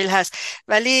اسرائیل هست.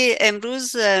 ولی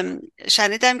امروز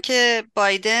شنیدم که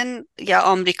بایدن یا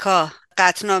آمریکا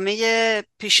قطعنامه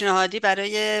پیشنهادی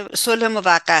برای صلح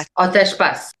موقت، آتش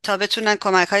بس، تا بتونن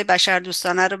کمک‌های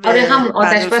بشردوستانه رو به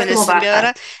مردم فلسطین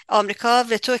بیارن، آمریکا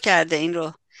وتو کرده این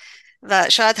رو و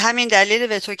شاید همین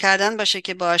دلیل وتو کردن باشه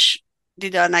که باش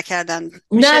دیدار نکردن.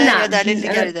 نه یا دلیل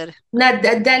دیگری داره؟ نه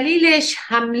دلیلش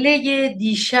حمله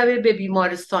دیشب به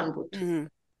بیمارستان بود.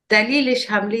 دلیلش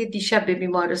حمله دیشب به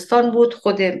بیمارستان بود.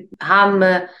 خود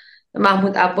هم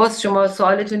محمود عباس، شما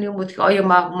سوالتون این بود که آیا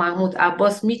محمود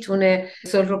عباس میتونه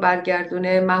صلح رو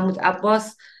برگردونه؟ محمود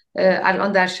عباس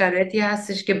الان در شرایطی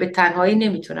هستش که به تنهایی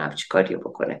نمیتونه همچین کاری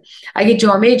بکنه. اگه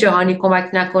جامعه جهانی کمک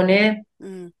نکنه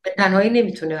به تنهایی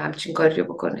نمیتونه همچین کاری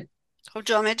بکنه. خب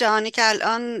جامعه جهانی که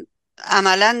الان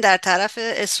عملا در طرف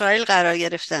اسرائیل قرار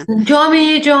گرفتن.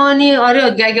 جامعه جهانی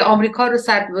اگه آمریکا رو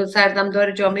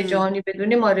سردمدار جامعه جهانی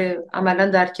بدونیم، عملا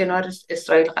در کنار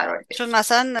اسرائیل قرار گرفت. چون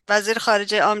مثلا وزیر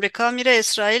خارجه آمریکا میره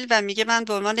اسرائیل و میگه من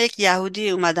به عنوان یک یهودی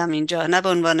اومدم اینجا، نه به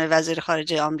عنوان وزیر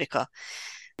خارجه آمریکا.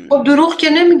 خب دروغ که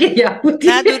نمیگه یهودی.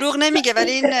 نه دروغ نمیگه،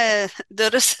 ولی این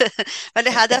درسته. ولی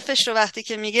هدفش رو وقتی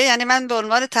که میگه یعنی من به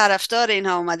عنوان طرفدار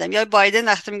اینها اومدم. یا بایدن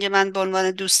وقتی میگه من به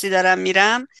عنوان دوستی دارم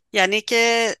میرم، یعنی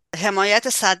که حمایت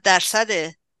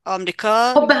 100%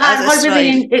 آمریکا. خب به هر حال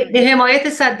ببینید حمایت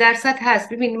 100% هست.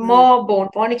 ببینید ما به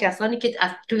عنوان کسانی که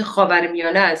توی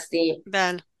خاورمیانه هستیم،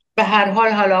 بله، به هر حال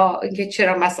حالا اینکه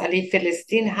چرا مسئله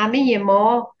فلسطین، همه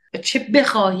ما چه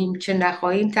بخواهیم چه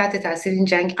نخواهیم تحت تاثیر این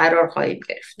جنگ قرار خواهیم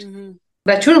گرفت.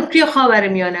 و چون توی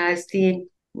خاورمیانه هستیم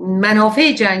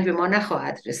منافع جنگ به ما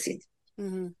نخواهد رسید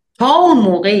تا اون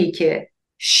موقعی که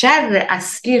شر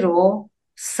اصلی رو،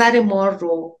 سر مار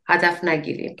رو هدف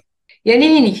نگیریم. یعنی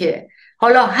اینی که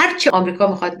حالا هرچی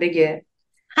آمریکا میخواد بگه،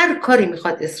 هر کاری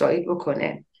میخواد اسرائیل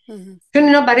بکنه، چون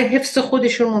اینا برای حفظ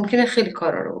خودشون ممکنه خیلی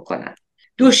کارا رو بکنن.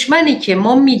 دشمنی که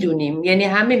ما میدونیم، یعنی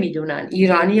همه میدونن،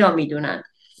 ایرانی ها میدونن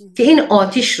که این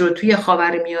آتش رو توی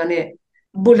خاورمیانه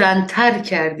بلندتر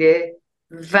کرده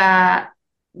و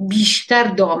بیشتر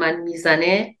دامن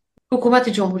میزنه، حکومت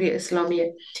جمهوری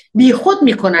اسلامیه. بی خود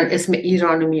میکنن اسم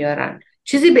ایران میارن،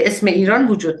 چیزی به اسم ایران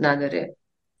وجود نداره.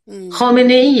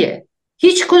 خامنه ایه.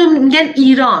 هیچ کدوم میگن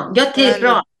ایران یا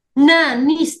تهران. نه،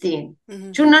 نیستین.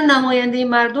 چون نه نماینده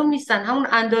مردم نیستن. همون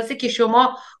اندازه که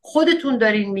شما خودتون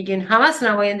دارین میگین حماس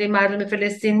نماینده مردم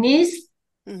فلسطین نیست،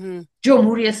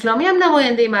 جمهوری اسلامی هم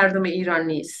نماینده مردم ایران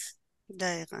نیست.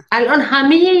 دقیقا. الان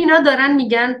همه اینا دارن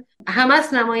میگن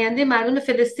حماس نماینده مردم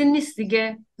فلسطین نیست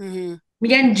دیگه.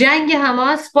 میگن جنگ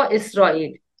حماس با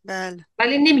اسرائیل. بله.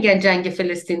 ولی نمیگن جنگ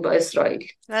فلسطین با اسرائیل.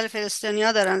 ولی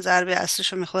فلسطینیا دارن ضربه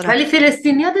اصلیشو میخورن. ولی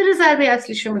فلسطینیا داره ضربه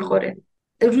اصلیشو میخوره.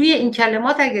 روی این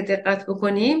کلمات اگه دقت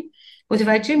بکنیم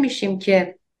متوجه میشیم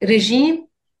که رژیم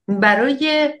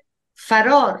برای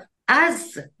فرار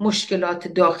از مشکلات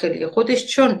داخلی خودش،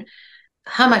 چون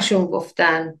همشون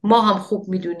گفتن ما هم خوب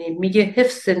میدونیم، میگه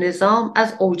حفظ نظام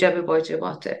از اوجب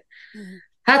واجباته.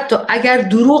 حتی اگر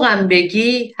دروغم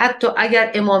بگی، حتی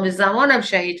اگر امام زمانم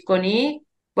شهید کنی،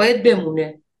 باید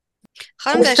بمونه.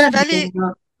 خانم دشتی،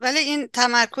 ولی این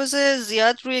تمرکز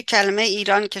زیاد روی کلمه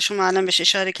ایران که شما الان بهش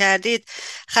اشاره کردید،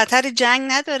 خطر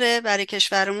جنگ نداره برای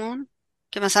کشورمون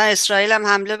که مثلا اسرائیل هم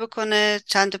حمله بکنه،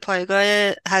 چند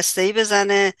پایگاه هسته‌ای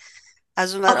بزنه،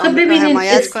 از اون ور آمریکا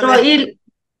حمایت اسرائیل کنه؟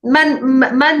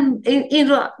 من این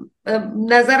رو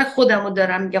نظر خودمو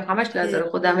دارم میگم، همش نظر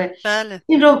خودمه. بله.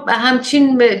 این رو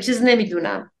همچین چیز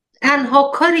نمیدونم.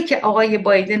 تنها کاری که آقای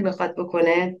بایدن میخواد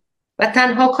بکنه و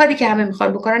تنها کاری که همه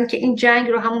میخوان بکنن که این جنگ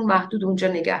رو همون محدود اونجا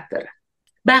نگه دارن.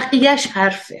 بقیهش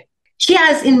حرفه. کی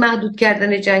از این محدود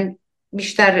کردن جنگ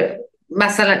بیشتر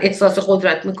مثلا احساس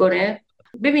قدرت میکنه؟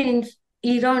 ببینید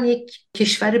ایران یک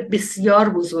کشور بسیار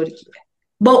بزرگیه.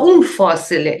 با اون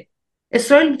فاصله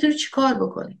اسرائیل میتونه چی کار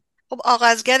بکنه؟ خب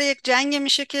آغازگر یک جنگ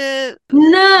میشه که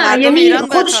نه، مردم یعنی ایران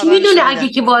خودش میدونه اگه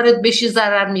که وارد بشی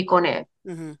ضرر میکنه.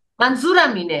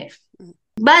 منظورم اینه.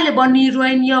 بله با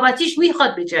نیروی نیابتیش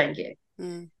میخواد به جنگه،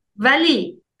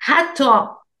 ولی حتی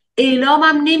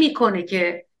اعلامم نمیکنه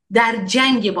که در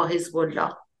جنگ با حزب الله،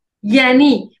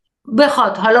 یعنی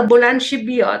بخواد حالا بلندش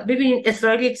بیاد. ببینید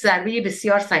اسرائیل یک ضربه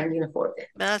بسیار سنگین خورده.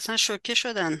 اصلا شوکه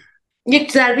شدن.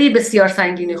 یک ضربه بسیار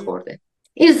سنگین خورده.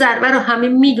 این ضربه رو همه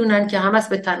میدونن که حماس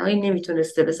به تنهایی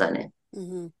نمیتونسته بزنه.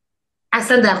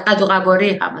 اصلا در قد و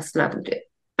قواره حماس نبوده.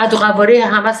 قد و قواره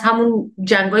حماس همون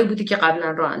جنگایی بودی که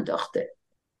قبلا راه انداخته.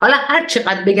 حالا هر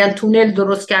چقدر بگن تونل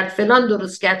درست کرد، فلان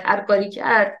درست کرد، هر کاری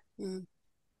کرد،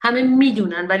 همه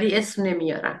میدونن ولی اسم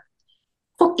نمیارن.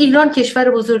 خب ایران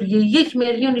کشور بزرگی،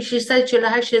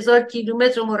 1,648,000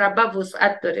 کیلومتر مربع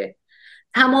وسعت داره.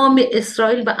 تمام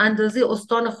اسرائیل به اندازه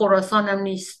استان خراسان هم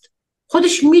نیست.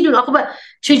 خودش میدونه. آقا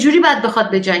چجوری باید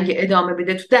بخواد به جنگ ادامه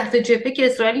بده؟ تو 10 تا جبهه که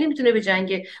اسرائیل نمیتونه به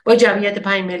جنگ با جمعیت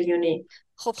 5 میلیونی.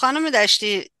 خب خانم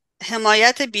دشتی،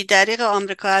 حمایت بی‌دریغ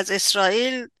آمریکا از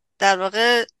اسرائیل در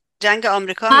واقع جنگ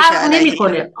آمریکا میشه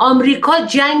علیه. آمریکا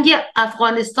جنگ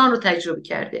افغانستان رو تجربه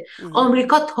کرده.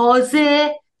 آمریکا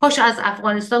تازه پاش از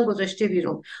افغانستان گذاشته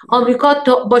بیرون. آمریکا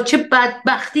با چه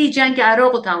بدبختی جنگ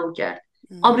عراق رو تموم کرد.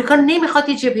 آمریکا نمیخواد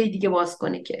یه جبهه دیگه باز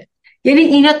کنه که. یعنی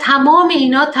اینا تمام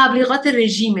اینا تبلیغات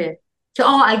رژیمه که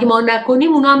اگه ما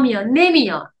نکنیم اونا میان.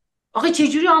 نمیان. آخه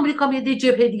چجوری آمریکا میاد یه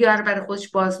جبهه دیگه رو برای خودش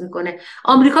باز میکنه؟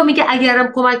 آمریکا میگه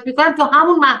اگرم کمک میکنم تو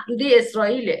همون محدوده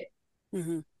اسرائیله.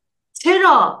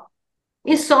 چرا؟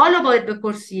 این سوال رو باید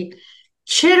بپرسی.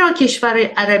 چرا کشور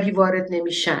عربی وارد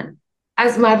نمیشن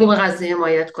از مردم غزه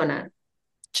حمایت کنن؟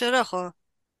 چرا؟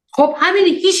 خب همین،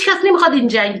 هیچ کس نمیخواد این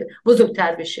جنگ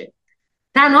بزرگتر بشه.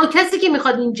 تنها کسی که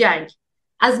میخواد این جنگ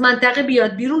از منطقه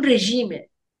بیاد بیرون رژیمه.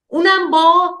 اونم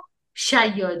با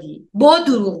شیادی، با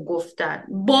دروغ گفتن،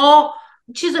 با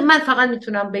من فقط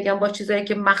میتونم بگم با چیزایی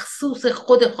که مخصوص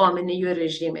خود خامنه‌ای و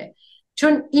رژیمه.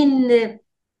 چون این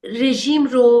رژیم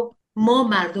رو ما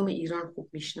مردم ایران خوب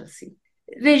میشناسیم.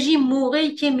 رژیم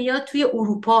موقعی که میاد توی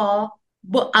اروپا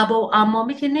با عبا و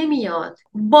عمامه که نمیاد،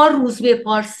 با روزبه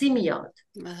پارسی میاد.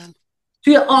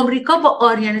 توی آمریکا با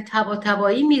آریان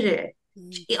طباطبایی میره.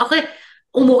 آخه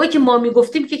اون موقعی که ما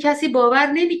میگفتیم که کسی باور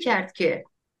نمیکرد که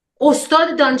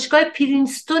استاد دانشگاه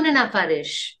پرینستون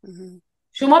نفرش.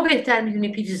 شما بهتر میدونی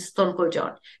پرینستون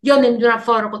کجا، یا نمیدونم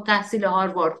فارغ التحصیل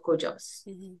هاروارد کجاست.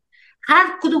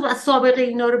 هر کدوم از سابقه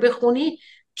اینا رو بخونی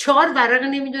 4 ورقه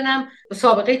نمیدونم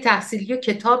سابقه تحصیلی و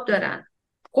کتاب دارن.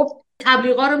 خب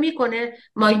تبلیغا رو میکنه.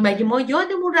 مگه ما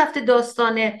یادمون رفته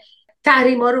داستان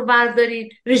تحریما رو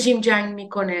وردارید رژیم جنگ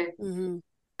میکنه؟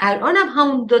 الان هم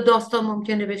همون داستان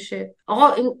ممکنه بشه.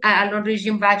 آقا این الان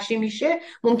رژیم وحشی میشه،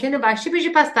 ممکنه وحشی بشه،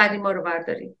 پس تحریما رو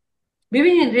وردارید.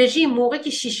 ببینید رژیم موقعی که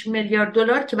 6 میلیارد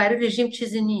دلار که برای رژیم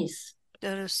چیزی نیست.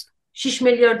 درست. 6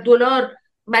 میلیارد دلار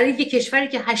برای یک کشوری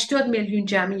که 80 میلیون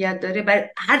جمعیت داره، برای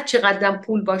هر چقدر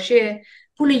پول باشه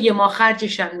پول یه ماه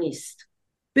خرجش هم نیست.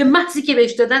 به محضی که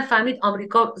بهش دادن فهمید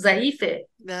آمریکا ضعیفه.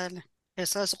 بله،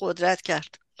 احساس قدرت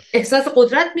کرد. احساس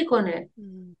قدرت میکنه.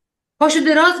 پاشو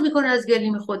دراز میکنه از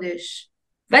گلیم خودش.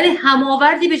 ولی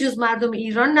هماوردی به جز مردم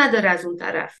ایران نداره از اون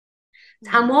طرف.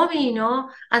 تمام اینا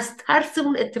از ترس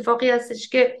اون اتفاقی هستش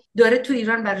که داره تو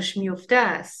ایران براش میفته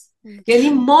است. یعنی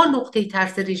ما نقطه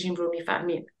ترس رژیم رو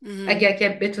میفهمیم. اگر که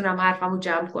بتونم حرفمو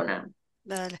جمع کنم.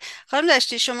 بله. خانم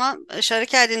دشتی، شما اشاره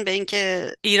کردین به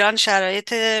اینکه ایران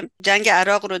شرایط جنگ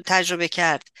عراق رو تجربه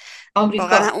کرد.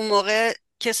 واقعا اون موقع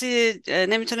کسی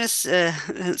نمیتونست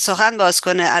سخن باز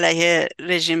کنه علیه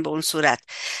رژیم به اون صورت.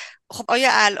 خب آیا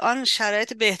الان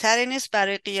شرایط بهتری نیست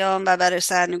برای قیام و برای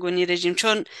سرنگونی رژیم،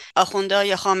 چون آخونده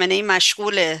یا خامنه‌ای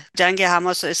مشغول جنگ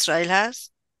حماس و اسرائیل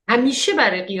هست؟ همیشه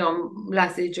برای قیام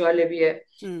لحظه جالبیه.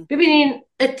 ببینین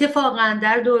اتفاقا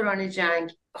در دوران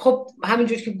جنگ، خب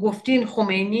همینجور که گفتین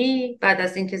خمینی بعد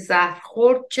از اینکه زهر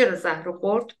خورد، چرا زهر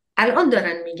خورد الان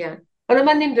دارن میگن. حالا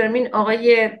من نمیدونم، این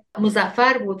آقای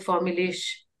مظفر بود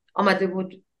فامیلیش، آمده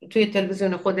بود توی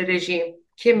تلویزیون خود رژیم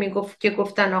که میگفت که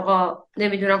گفتن آقا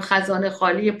نمیدونم خزانه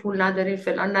خالی، پول نداریم،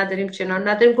 فلان نداریم، چنان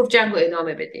نداریم، گفت جنگو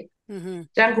ادامه بدیم.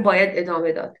 جنگو باید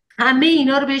ادامه داد. همه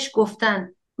اینا رو بهش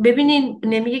گفتن. ببینین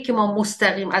نمیگه که ما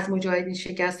مستقیم از مجاهدین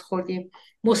شکست خوردیم،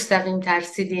 مستقیم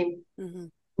ترسیدیم.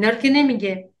 اینا رو که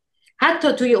نمیگه.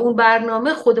 حتی توی اون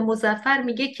برنامه خود مظفر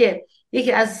میگه که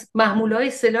یکی از محمولهای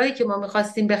سلاحی که ما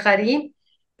میخواستیم بخریم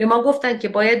به ما گفتن که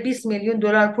باید 20 میلیون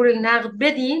دلار پول نقد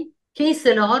بدین که این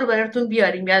سلاح‌ها رو براتون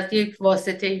بیاریم از یک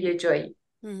واسطه یه جایی.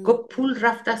 گفت پول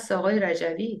رفت دست آقای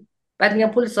رجوی. بعد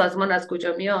میگم پول سازمان از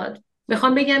کجا میاد؟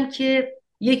 میخوام بگم که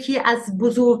یکی از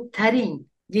بزرگترین،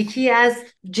 یکی از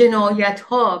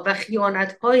جنایت‌ها و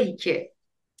خیانت‌هایی که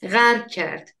غرب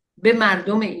کرد به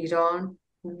مردم ایران،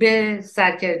 به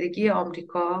سرکردگی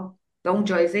آمریکا و اون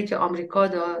جایزه که آمریکا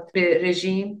داد به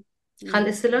رژیم،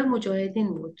 خلع سلاح مجاهدین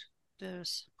بود.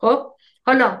 خب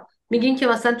حالا میگین که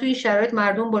مثلا توی این شرایط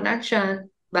مردم بلند شن.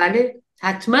 بله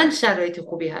حتما شرایط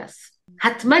خوبی هست،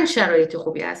 حتما شرایط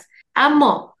خوبی هست،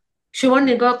 اما شما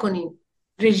نگاه کنین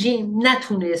رژیم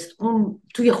نتونست اون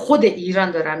توی خود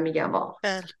ایران دارم میگم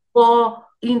با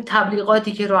این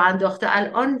تبلیغاتی که راه انداخته،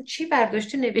 الان چی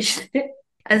برداشته نوشته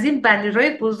از این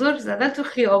بنرهای بزرگ زدن تو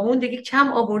خیابون دیگه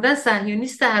کم آوردن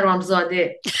صهیونیست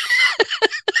حرامزاده.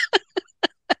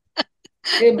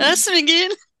 راست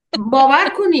میگین؟ باور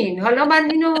کنین. حالا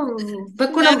من اینو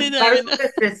فکر کنم براتون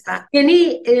بفرستم.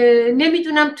 یعنی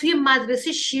نمیدونم توی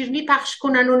مدرسه شیرینی پخش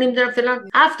کنن و نمیدونم فلان،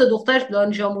 7 دختر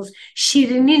دانش آموز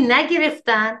شیرینی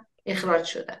نگرفتن اخراج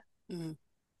شدن.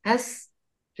 پس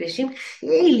رژیم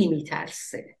خیلی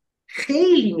میترسه،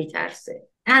 خیلی میترسه.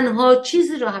 تنها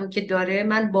چیزی رو هم که داره،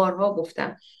 من بارها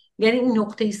گفتم، یعنی این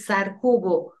نقطه سرکوب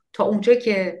و تا اونجا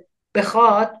که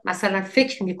بخواد مثلا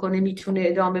فکر میکنه میتونه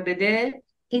ادامه بده،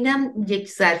 اینم یک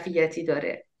ظرفیتی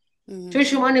داره. چون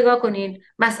شما نگاه کنین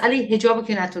مسئله حجابو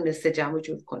که نتونسته جمع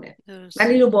جور کنه. من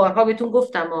اینو بارها بهتون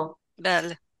گفتم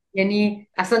بله. یعنی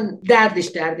اصلا دردش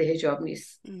درد حجاب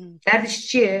نیست. دردش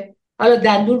چیه؟ حالا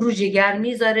دندون رو جگر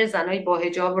میذاره، زنای با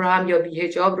حجاب رو هم یا بی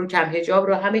حجاب رو، کم حجاب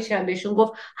رو، همه چی هم بهشون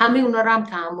گفت، همه اونا رو هم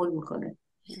تحمل میکنه.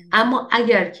 اما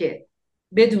اگر که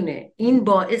بدونه این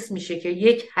باعث میشه که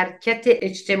یک حرکت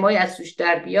اجتماعی از توش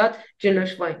در بیاد،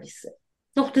 جلوش وای میسه.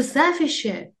 نقطه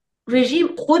ضعفشه.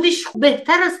 رژیم خودش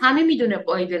بهتر از همه میدونه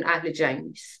بایدن اهل جنگ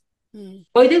نیست.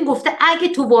 بایدن گفته اگه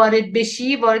تو وارد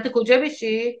بشی، وارد کجا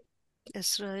بشی؟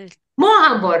 اسرائیل. ما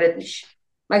هم وارد میشیم.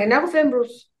 مگه نگفت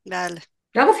امروز؟ بله.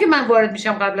 نگفت که من وارد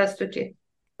میشم قبل از تو که.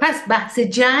 پس بحث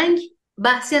جنگ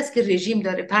بحثی است که رژیم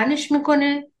داره پرنش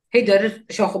میکنه، هی داره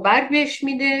شاخ و برگ بهش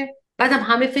میده، بعدم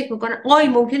همه فکر میکنن آی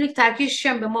ممکنه که ترکیبش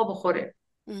هم به ما بخوره.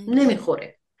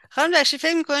 نمیخوره. خانم دشتی،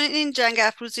 فکر میکنین این جنگ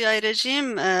افروزی های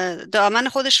رژیم دامن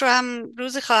خودش رو هم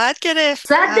روزی خواهد گرفت؟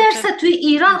 100% توی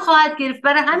ایران خواهد گرفت.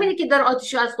 برای همینه که داره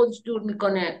آتیشو از خودش دور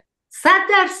میکنه.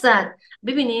 100%.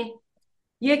 ببینید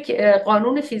یک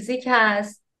قانون فیزیک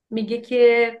هست میگه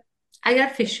که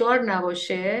اگر فشار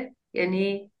نباشه،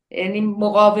 یعنی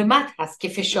مقاومت هست که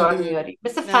فشار میاری،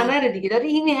 مثل فنر دیگه داره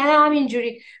این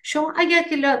همینجوری. شما اگر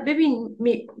که ببین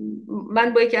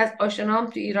من با یکی از آشنام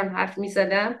تو ایران حرف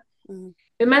میزدم،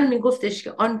 به من میگفتش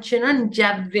که آنچنان جو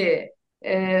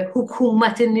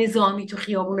حکومت نظامی تو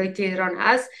خیابونای تهران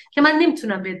هست که من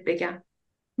نمیتونم بهت بگم.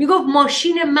 میگفت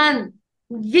ماشین من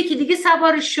یکی دیگه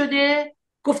سوارش شده،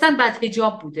 گفتن بد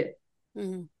حجاب بوده،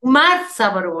 مرد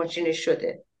سوار ماشینش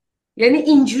شده. یعنی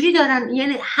اینجوری دارن،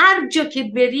 یعنی هر جا که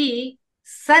بری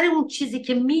سر اون چیزی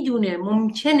که میدونه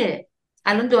ممکنه.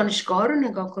 الان دانشگاه رو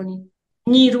نگاه کنین،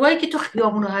 نیروهایی که تو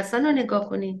خیابونا هستن رو نگاه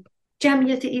کنین.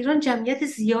 جمعیت ایران جمعیت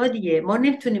زیادیه، ما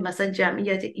نمیتونیم مثلا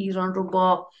جمعیت ایران رو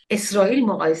با اسرائیل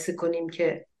مقایسه کنیم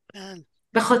که.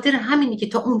 به خاطر همینی که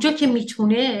تا اونجا که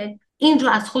میتونه این رو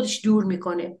از خودش دور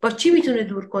میکنه. با چی میتونه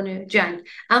دور کنه؟ جنگ.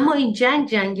 اما این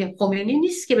جنگ خمینی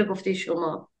نیست که به گفته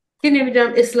شما که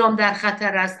نمیدونم اسلام در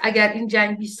خطر است، اگر این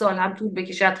جنگ 20 سال هم طول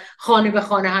بکشد خانه به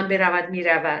خانه هم برود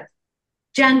میرود.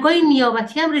 جنگای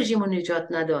نیابتی هم رژیم رو نجات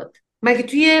نداد. مگه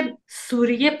توی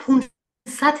سوریه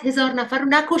 500,000 نفر رو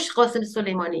نکشت قاسم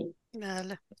سلیمانی؟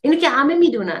 بله. اینو که همه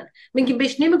میدونن. میگه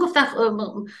بهش نمیگفتن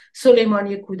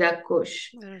سلیمانی کودک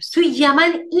کش. توی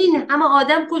یمن این همه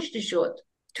آدم کشته شد.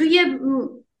 توی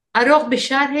عراق به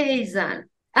شرح ایزن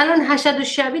الان حشد و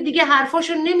شبی دیگه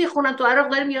حرفاشو نمیخونن، تو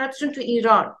عراق داره میارتشون تو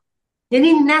ایران.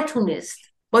 یعنی نتونست.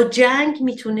 با جنگ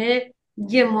میتونه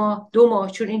 1 ماه 2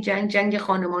 ماه، چون این جنگ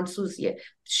خانمان سوزیه،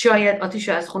 شاید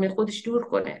آتیشو از خونه خودش دور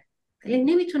کنه، ولی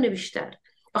نمیتونه بیشتر.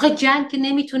 آخه جنگ که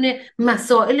نمیتونه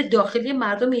مسائل داخلی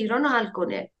مردم ایران رو حل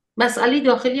کنه. مسئله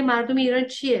داخلی مردم ایران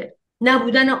چیه؟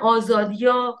 نبودن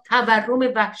آزادیا، تورم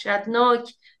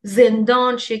وحشتناک،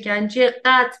 زندان، شکنجه،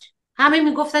 قتل. همه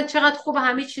میگفتن چقدر خوب،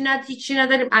 همه چی هیچی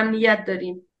نداریم، امنیت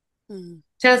داریم.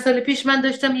 چند سال پیش من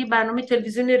داشتم یه برنامه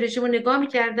تلویزیونی رژیم رو نگاه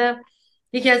میکردم،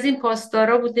 یکی از این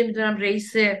پاسدارا بود، نمیدونم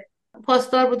رئیس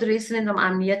پاسدار بود، رئیس نظام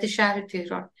امنیت شهر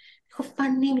تهران. گفت من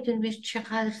نمیدونم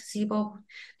چقدر زیبا بود.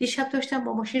 دیشب داشتم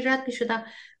با ماشین رد میشدم،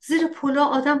 زیر پلا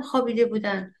آدم خوابیده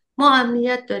بودن، ما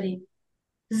امنیت داریم.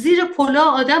 زیر پلا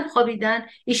آدم خوابیدن،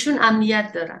 ایشون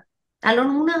امنیت دارن. الان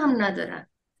اون هم ندارن.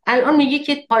 الان میگه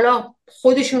که حالا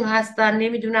خودشون هستن،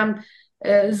 نمیدونم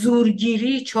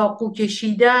زورگیری، چاقو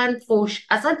کشیدن، فوش.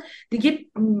 اصلا دیگه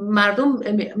مردم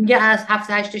میگه از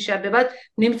 7-8 شب به بعد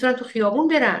نمیتونن تو خیابون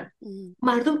برن.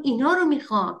 مردم اینا رو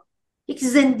میخوان، یک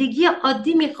زندگی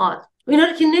عادی میخواد، اینا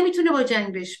رو که نمیتونه با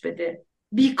جنگ بهش بده.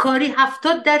 بیکاری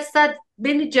 70%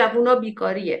 بین جوونا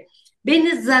بیکاریه،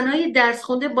 بین زنای درس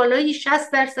خونده بالای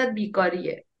 60%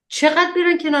 بیکاریه. چقدر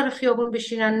برن کنار خیابون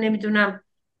بشینن نمیدونم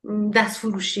دست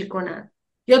فروشی کنن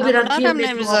یا برن همونا توی هم مترو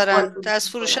نمیذارن، دست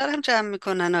فروشه هم جمع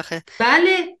میکنن آخه.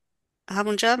 بله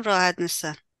همونجا هم راحت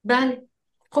نیستن. بله.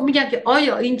 خب میگم که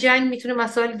آیا این جنگ میتونه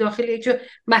مسائل داخلی، چون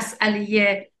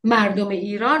مسئله مردم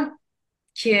ایران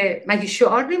که مگه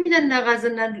شعار نمیدن نه غزه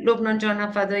نه لبنان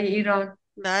جانم فدای ایران؟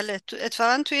 بله.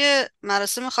 اتفاقا توی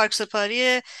مراسم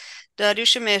خاکسپاری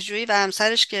داریوش مهرجویی و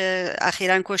همسرش که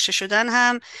اخیراً کشته شدن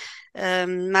هم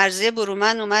مرضیه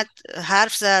برومند اومد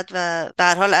حرف زد و به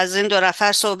هر حال از این 2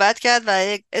 نفر صحبت کرد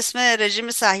و اسم رژیم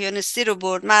صهیونیستی رو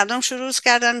برد. مردم شروع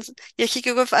کردن، یکی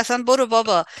که گفت اصلا برو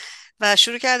بابا، و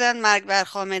شروع کردن مرگ بر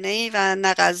خامنه‌ای و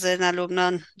نه غزه نه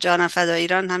لبنان جانم فدای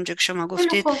ایران، همونجور که شما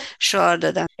گفتید شعار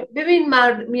دادن. ببین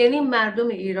یعنی مردم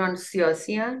ایران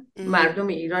سیاسی هن. مردم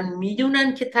ایران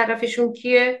میدونن که طرفشون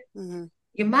کیه.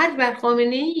 یه مرگ بر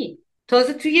خامنه‌ای.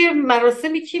 تازه توی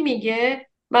مراسمی کی میگه؟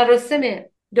 مراسم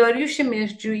داریوش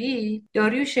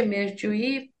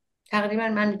مهرجویی تقریبا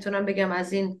من میتونم بگم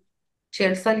از این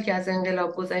 40 سالی که از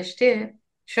انقلاب گذشته،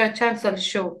 شاید چند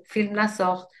سالشو فیلم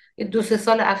نساخت. 2-3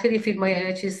 سال اخیر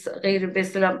فیلمای چیز غیر به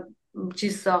اصطلاح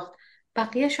چیز ساخت،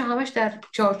 بقیه‌شو همش در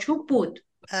چارچوب بود.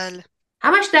 بله.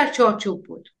 همش در چارچوب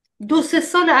بود. 2-3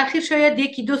 سال اخیر، شاید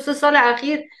 1-2 سال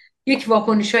اخیر یک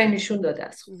واکنشای نشون داده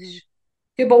از خودش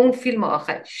که با اون فیلم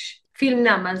آخرش، فیلم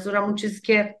نه منظورم اون چیزی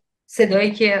که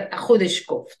صدایی که خودش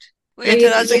گفت و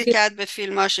اعتراضی کرد به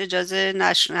فیلماش اجازه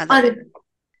نشر نداره. آره.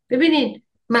 ببینین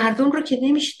مردم رو که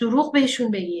نمیشه دروغ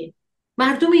بهشون بگی.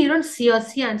 مردم ایران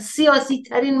سیاسی هن. سیاسی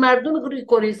ترین مردم روی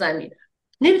کره زمین،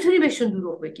 نمیتونی بهشون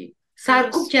دروغ بگی.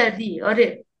 سرکوب کردی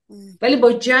آره، ولی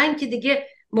با جنگ که دیگه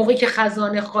موقعی که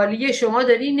خزانه خالیه شما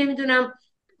داری نمیدونم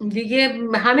دیگه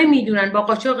همه میدونن با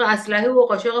قاچاق اسلحه و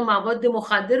قاچاق مواد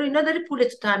مخدر و اینا داری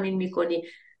پولتو تامین میکنی.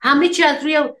 همه چی از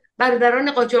روی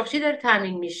برادران قاچاقچی داره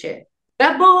تامین میشه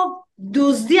و با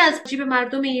دزدی از جیب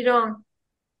مردم ایران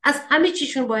از همه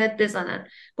چیشون باید بزنن.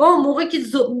 با اون موقع که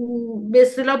به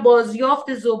اصطلاح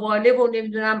بازیافت زباله و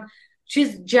نمیدونم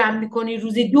چیز جمع میکنی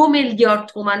روزی 2 میلیارد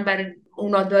تومان برای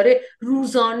اونا داره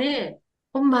روزانه.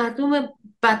 خب مردم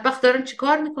بدبخت دارن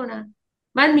چیکار میکنن؟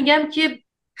 من میگم که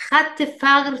خط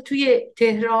فقر توی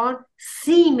تهران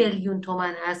 30 میلیون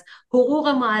تومان هست، حقوق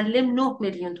معلم 9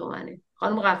 میلیون تومانه.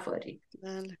 خانم غفاری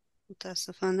بله.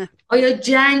 متاسفانه. آیا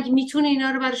جنگ میتونه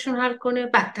اینا رو براشون حل کنه؟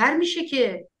 بدتر میشه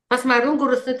که، پس مردم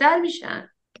گرسنه تر میشن.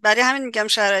 برای همین میگم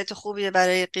شرایط خوبیه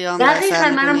برای قیام بر دقیقا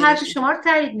منم سرنگونی حرف رژیم. شما رو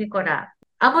تایید میکنم،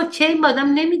 اما چه این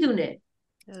آدم نمیدونه.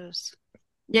 درست.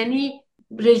 یعنی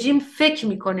رژیم فکر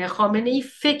میکنه، خامنه ای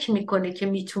فکر میکنه که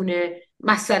میتونه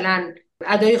مثلا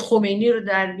ادای خمینی رو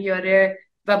در بیاره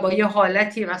و با یه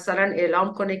حالتی مثلا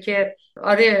اعلام کنه که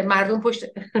آره مردم پشت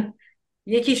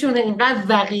یکیشون اینقدر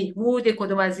وقیح بود،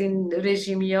 کدوم از این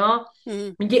رژیمیا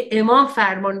میگه امام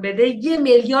فرمان بده 1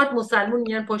 میلیارد مسلمون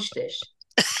میان پشتش.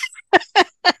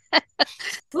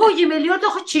 تو 1 میلیارد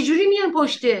آخه چجوری میان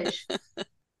پشتش؟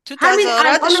 تو همین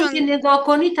الانم که تظاهراتشون. نگاه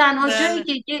کنی تنها جایی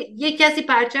بله. که یه کسی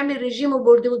پرچم رژیم رو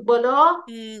برده بود بالا،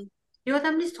 ام.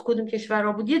 یادم نیست تو کدوم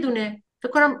کشورها بود، یه دونه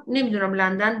فکر کنم نمیدونم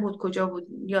لندن بود کجا بود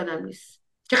یادم نیست،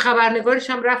 که خبرنگارش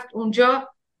هم رفت اونجا،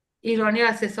 ایرانی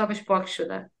از حسابش پاک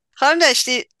شدن. خانم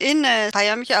داشتی این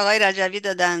پیامی که آقای رجوی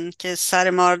دادن که سر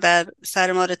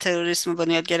مار تروریسم و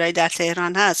بنیادگرایی در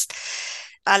تهران هست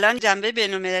الان جنبه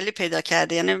بین‌المللی پیدا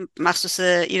کرده، یعنی مخصوص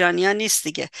ایرانیان نیست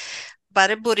دیگه.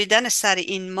 برای بریدن سر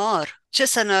این مار چه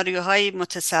سناریوهایی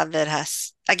متصور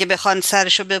هست؟ اگه بخوان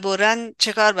سرشو ببرن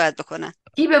چه کار باید بکنن؟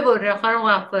 کی ببره خانم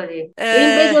غفاری؟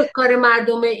 این بجز کار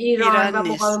مردم ایران ایران و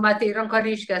نیست. مقاومت ایران کار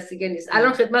هیچ کس دیگه نیست. الان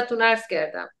نه. خدمتتون عرض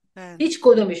کردم بله. هیچ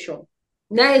کدومشون،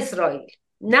 نه اسرائیل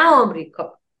نه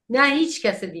آمریکا نه هیچ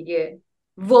کس دیگه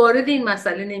وارد این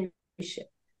مسئله نمیشه.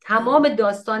 تمام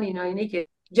داستان اینا اینه که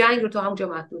جنگ رو تو همونجا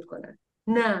محدود کنن.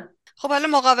 نه. خب حالا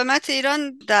مقاومت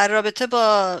ایران در رابطه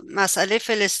با مسئله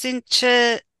فلسطین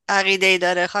چه عقیده‌ای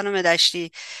داره خانم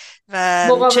دشتی و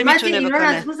چه مقاومت میتونه ایران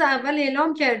از بکنه؟ روز اول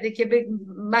اعلام کرده که به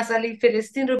مسئله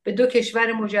فلسطین رو به 2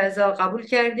 کشور مجزا قبول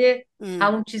کرده.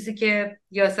 همون چیزی که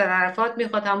یاسر عرفات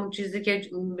میخواد، همون چیزی که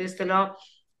به اصطلاح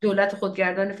دولت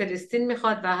خودگردان فلسطین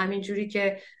میخواد و همین جوری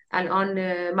که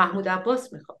الان محمود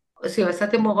عباس میخواد.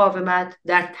 سیاست مقاومت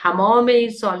در تمام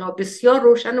این سالها بسیار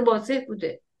روشن و واضح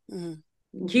بوده.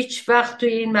 هیچ وقت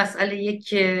توی این مسئله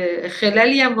یک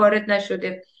خلالی هم وارد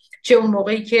نشده، چه اون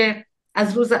موقعی که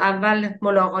از روز اول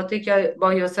ملاقاتی که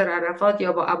با یاسر عرفات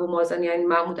یا با ابو مازن یعنی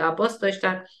محمود عباس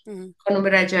داشتن، خانم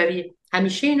رجوی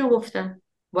همیشه اینو گفتن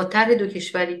با طرح 2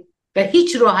 کشوری و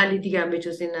هیچ راه حلی دیگه هم به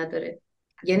جز این نداره.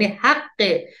 یعنی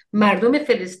حق مردم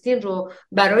فلسطین رو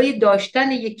برای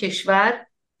داشتن یک کشور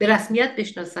به رسمیت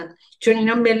بشناسن، چون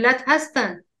اینا ملت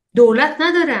هستن، دولت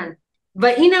ندارن. و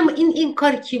این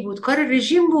کار کی بود؟ کار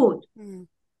رژیم بود.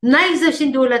 نایذاش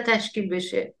این دولت تشکیل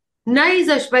بشه،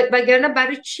 نایذاش. وگرنه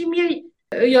برای چی میای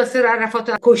یاسر عرفات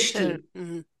رو کشتی؟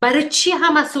 برای چی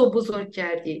حماس رو بزرگ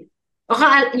کردی؟ آخه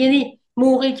یعنی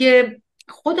موقعی که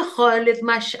خود خالد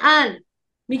مشعل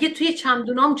میگه توی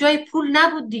چمدونام جای پول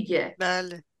نبود دیگه.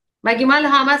 بله. مگه مال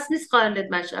حماس نیست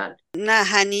خالد مشعل؟ نه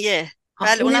هنیه.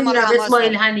 بله اونم مال نمیدونم حماس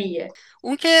اسماعیل هست. هنیه.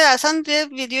 اون که اصلا یه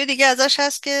ویدیو دیگه ازش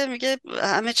هست که میگه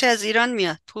همه چی از ایران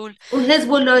میاد، پول. اون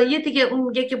حزب اللهیه دیگه، اون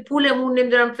میگه که پولمون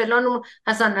نمیدونم فلانمون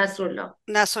حسن نصرالله.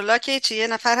 نصرالله که چیه؟ یه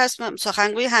نفر هست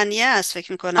سخنگوی هنیه هست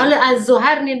فکر میکنم. حالا از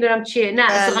ظهر نمیدونم چیه، نه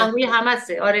بله. سخنگوی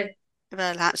حماسه. آره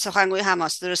بله سخنگوی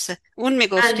حماس درسته. اون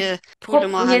میگفت بله. که پول خب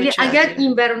ما همه یعنی چی از اگر ایران.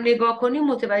 این برو نگاه کنیم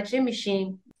متوجه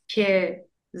میشیم که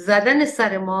زدن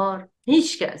سر مار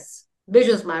هیچ کس به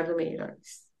جز مردم ایران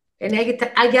نیست. یعنی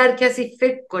اگر کسی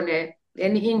فکر کنه،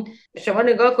 یعنی این شما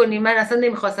نگاه کنیم، من اصلا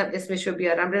نمیخواستم اسمشو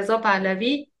بیارم، رضا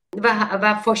پهلوی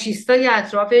و فاشیستای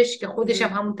اطرافش که خودش هم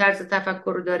همون طرز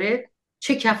تفکر رو داره،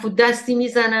 چه کف و دستی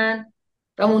میزنن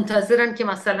و منتظرن که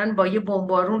مثلا با یه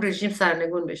بمبارون رژیم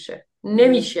سرنگون بشه.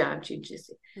 نمیشه همچین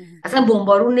چیزی. اصلا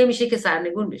بمبارون نمیشه که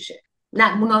سرنگون بشه.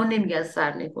 نه اونا نمیگن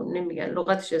سرنگون، نمیگن،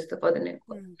 لغتش استفاده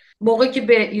نمیکنه. موقعی که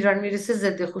به ایران میرسه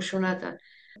ضد خشونتن.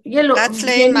 قتل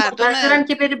این یعنی مردم. منتظرن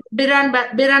که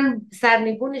برن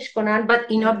سرنگونش کنن، بعد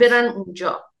اینا برن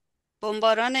اونجا.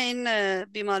 بمباران این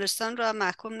بیمارستان رو هم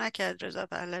محکوم نکرد رضا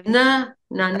پهلوی. نه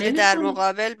ولی در نمیکنه.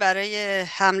 مقابل برای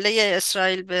حمله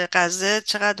اسرائیل به غزه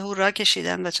چقدر هورا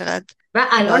کشیدن و چقدر و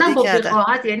الانم شادی با کردن.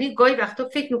 وقاحت، یعنی گاهی وقتا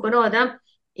فکر میکنه آدم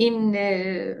این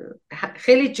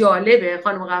خیلی جالبه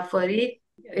خانم غفاری،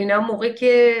 اینا موقعی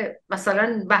که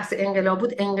مثلا بحث انقلاب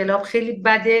بود، انقلاب خیلی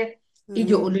بده،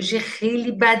 ایدئولوژی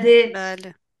خیلی بده،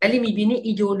 بله. ولی میبینی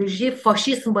ایدئولوژی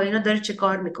فاشیسم با اینا داره چه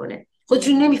کار میکنه.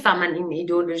 خودشون نمیفهمن این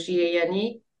ایدئولوژیه،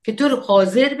 یعنی که تو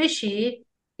حاضر بشی،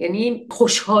 یعنی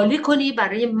خوشحالی کنی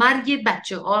برای مرگ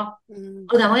بچه ها،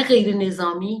 آدم های غیر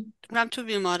نظامی، اونم تو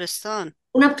بیمارستان.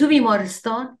 اونم تو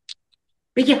بیمارستان،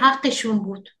 بگی حقشون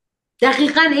بود.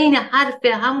 دقیقا این حرف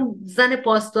همون زن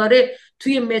پاسداره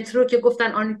توی مترو که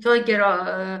گفتن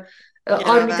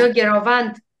آرمیتا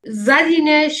گراوند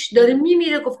زدینش داره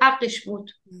میمیره، گفت حقش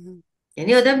بود.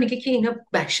 یعنی آدم میگه که اینا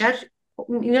بشر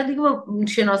اینا دیگه با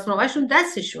شناسنامه‌شون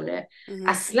دستشونه.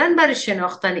 اصلا برای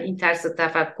شناختن این طرز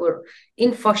تفکر،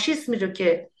 این فاشیسمی رو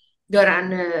که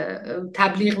دارن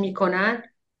تبلیغ میکنن،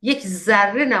 یک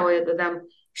ذره نباید دادم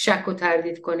شک و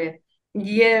تردید کنه.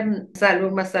 یه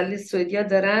مسئله سوئدیا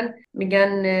دارن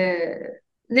میگن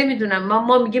نمیدونم،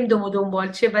 ما میگیم دم و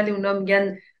دنبالچه، ولی اونا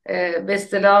میگن به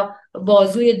اصطلاح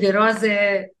بازوی دراز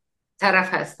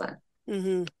طرف هستن.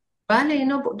 بله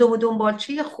اینا دم و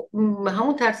دنبالچه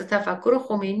همون طرز تفکر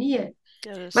خمینیه.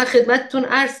 من خدمتتون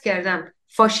عرض کردم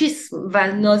فاشیسم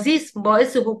و نازیسم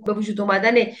باعث به وجود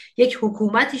اومدن یک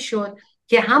حکومتی شد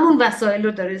که همون وسایل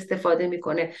رو داره استفاده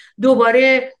میکنه.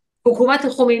 دوباره حکومت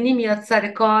خمینی میاد سر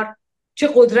کار، چه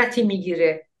قدرتی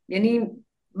میگیره. یعنی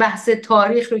بحث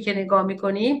تاریخ رو که نگاه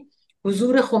میکنیم،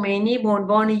 حضور خمینی به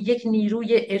عنوان یک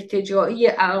نیروی ارتجاعی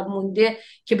عقب مونده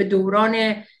که به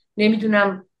دوران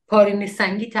نمیدونم پارین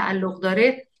سنگی تعلق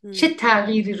داره، چه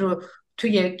تغییری رو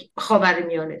توی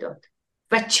خاورمیانه داد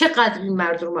و چقدر این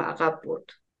مردم رو عقب برد.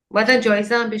 بعدن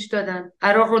جایزه هم بهش دادن،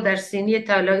 عراق رو در سینی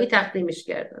طلایی تقدیمش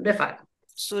کردن. بفرمایید.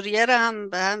 سوریه رو هم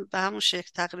به همون شکل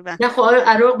تقریبا. نه خب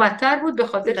عراق بدتر بود به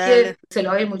خاطر که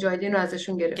سلاح مجاهدین رو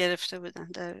ازشون گرفته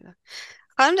بودن. دقیقاً.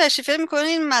 خانم دشتی فکر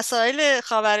می‌کنین مسائل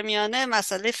خاورمیانه،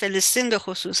 مسئله فلسطین به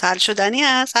خصوص حل شدنی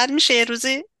هست؟ حل میشه یه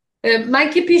روزی؟ من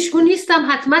که پیشگو نیستم،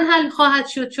 حتما حل خواهد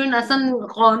شد، چون اصلا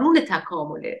قانون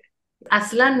تکامله.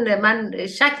 اصلا من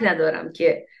شک ندارم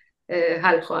که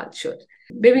حل خواهد شد.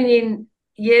 ببینین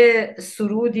یه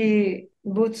سرودی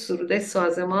بود، سرود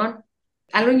سازمان،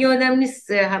 الان یادم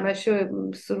نیست همشو،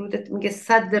 سرود میگه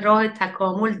صد راه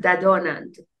تکامل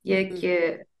ددانند، یک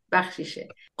بخشیشه.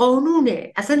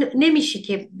 قانونه، اصلا نمیشه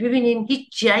که ببینین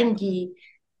هیچ جنگی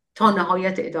تا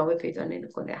نهایت ادامه پیدا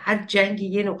نمیکنه. هر جنگی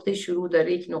یه نقطه شروع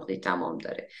داره، یک نقطه تمام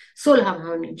داره. صلح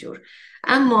هم همینجور،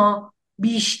 اما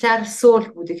بیشتر صلح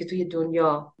بوده که توی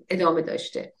دنیا ادامه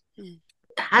داشته.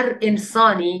 هر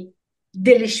انسانی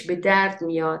دلش به درد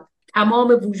میاد،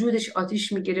 تمام وجودش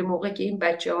آتیش میگیره موقعی که این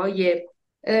بچه‌های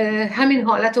همین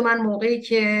حالت رو من موقعی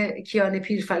که کیان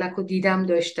پیرفلک رو دیدم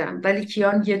داشتم، ولی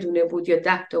کیان یه دونه بود یا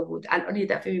 10 تا بود. الان یه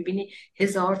دفعه میبینی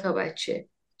 1000 تا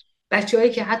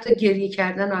بچه‌هایی که حتی گریه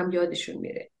کردن رو هم یادشون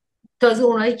میره. تازه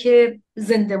اونایی که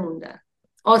زنده موندن،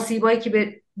 آسیبایی که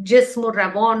به جسم و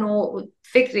روان و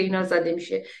فکر اینا زده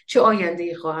میشه، چه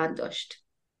آینده‌ای خواهند داشت.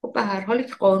 خب به هر حالی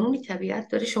که قانونی طبیعت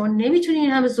داره، شما نمیتونی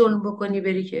این همه ظلم بکنی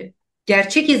بری که،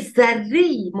 گرچه که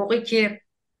ذره‌ای موقعی که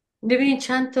ببینید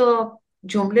چند تا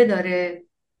جمله داره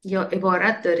یا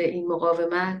عبارت داره این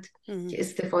مقاومت که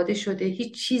استفاده شده،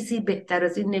 هیچ چیزی بهتر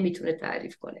از این نمیتونه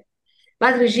تعریف کنه.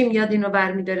 بعد رژیم میاد اینو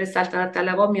برمیداره، سلطنت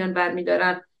طلبا میان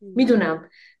برمیدارن، میدونم،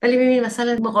 ولی ببینید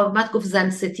مثلا مقاومت گفت زن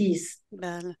ستیز.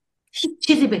 بله. هیچ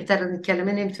چیزی بهتر از این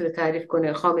کلمه نمیتونه تعریف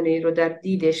کنه خامنه ای رو در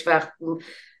دیدش وقت.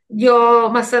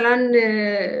 یا مثلا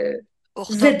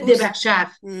ضد بشر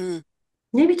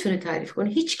نمیتونه تعریف کنه،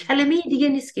 هیچ کلمه دیگه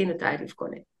نیست که اینو تعریف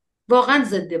کنه. واقعا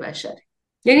ضد بشر.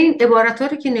 یعنی این عبارت ها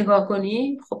رو که نگاه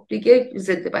کنی، خب دیگه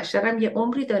ضد بشر هم یه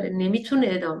عمری داره، نمیتونه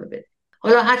ادامه بده.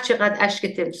 حالا هر چقدر اشک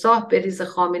تمساح بریز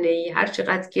خامنه ای، هر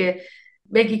چقدر که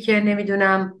بگی که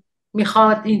نمیدونم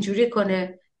میخواد اینجوری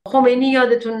کنه. خمینی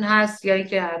یادتون هست یا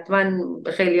اینکه حتما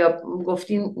خیلی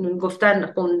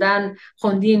گفتن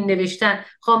خوندین نوشتن،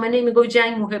 خامنه ای میگفت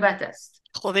جنگ موهبت است.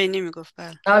 خمینی میگفت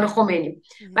بله. حالا خمینی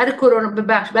برای کرونا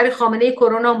برای خامنه ای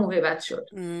کرونا موهبت شد.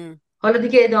 حالا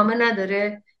دیگه ادامه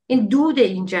نداره. این دود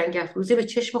این جنگ افروزی به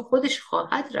چشم خودش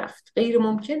خواهد رفت، غیر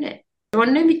ممکنه. شما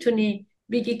نمیتونی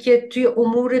بگی که توی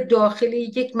امور داخلی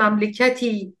یک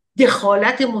مملکتی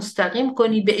دخالت مستقیم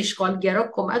کنی، به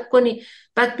اشغالگرا کمک کنی،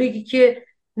 بعد بگی که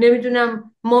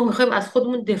نمیدونم ما میخوایم از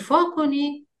خودمون دفاع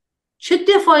کنی. چه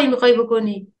دفاعی میخوای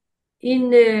بکنی؟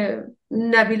 این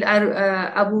نبیل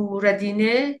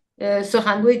ابوردینه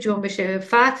سخنگوی جنبش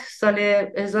فتح سال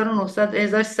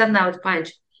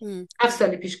 1395 7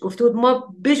 سال پیش گفته بود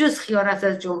ما بجز خیانت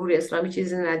از جمهوری اسلامی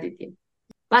چیزی ندیدیم.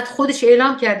 بعد خودش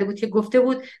اعلام کرده بود که گفته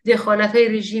بود دخالت‌های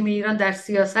رژیم ایران در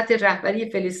سیاست رهبری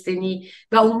فلسطینی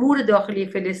و امور داخلی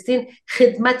فلسطین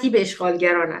خدمتی به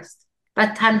اشغالگران است و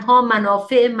تنها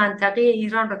منافع منطقه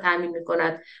ایران را تامین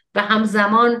می‌کند و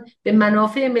همزمان به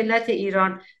منافع ملت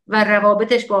ایران و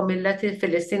روابطش با ملت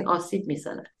فلسطین آسیب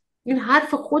می‌زند. این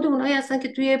حرف خود اونایی هستن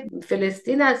که توی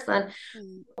فلسطین هستن.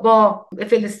 با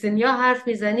فلسطینیا حرف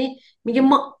میزنی میگه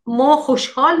ما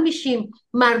خوشحال میشیم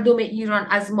مردم ایران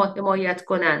از ما حمایت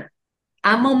کنن،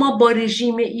 اما ما با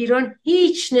رژیم ایران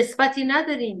هیچ نسبتی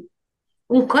نداریم.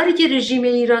 اون کاری که رژیم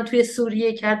ایران توی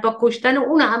سوریه کرد با کشتن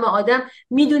اون همه آدم،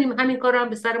 میدونیم همین کار هم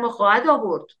به سر ما خواهد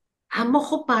آورد. اما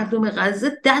خب مردم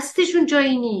غزه دستشون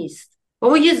جایی نیست.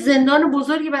 بابا یه زندان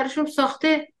بزرگی براشون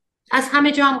ساخته، از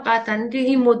همه جا هم قطعا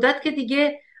این مدت که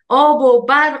دیگه آب و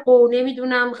برق و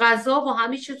نمیدونم غذا و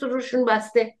همه چیز روشون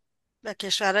بسته. و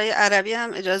کشورهای عربی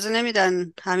هم اجازه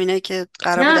نمیدن همینایی که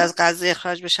قرار بود نه از غزه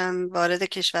اخراج بشن وارد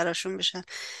کشوراشون بشن.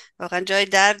 واقعا جای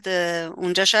درد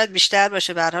اونجا شاید بیشتر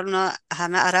باشه، به هر حال اونا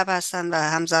همه عرب هستن و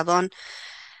همزبان.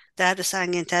 درد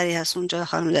سنگین تری هست اونجا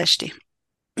خانم داشتی.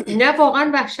 نه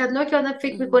واقعا وحشتناک. آدم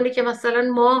فکر میکنه که مثلا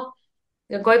ما،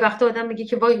 گاهی وقتا آدم میگه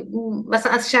که وای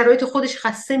مثلا از شرایط خودش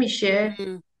خسته میشه،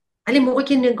 ولی موقعی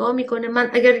که نگاه میکنه، من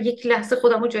اگر یک لحظه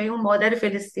خودمو جای اون مادر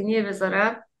فلسطینی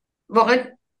بذارم، واقعا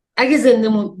اگه زنده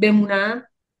بمونم،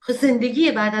 خب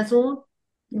زندگیه بعد از اون،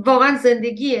 واقعا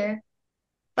زندگیه.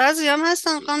 بعضی هم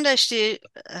هستن خانم داشتی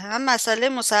هم مسئله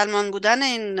مسلمان بودن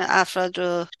این افراد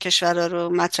رو، کشورها رو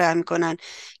مطرح میکنن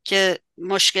که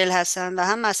مشکل هستن، و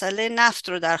هم مسئله نفت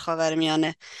رو در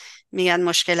خاورمیانه میگن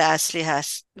مشکل اصلی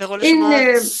هست. به قول این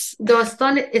شما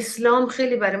داستان اسلام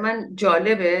خیلی برای من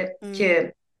جالبه م،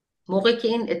 که موقعی که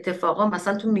این اتفاقا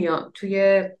مثلا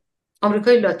توی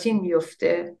آمریکای لاتین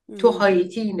میفته، تو م،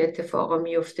 هایتی این اتفاقا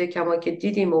میفته کما که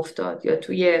دیدیم افتاد، یا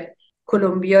توی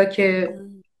کلمبیا که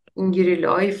م، این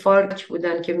گریلاهای فارک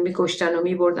بودن که میکشتن و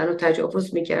میبردن و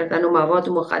تجاوز میکردن و مواد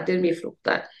مخدر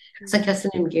میفروختن، اصلا کسی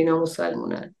نمیگه اینا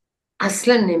مسلمونن،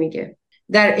 اصلا نمیگه.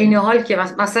 در این حال که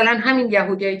مثلا همین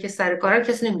یهودیایی که سر کارن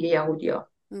کسی نمیگه یهودیا،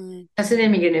 م. کسی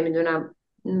نمیگه نمیدونم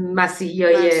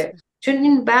مسیحیای. بس چون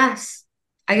این بحث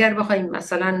اگر بخوایم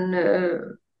مثلا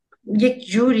یک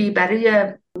جوری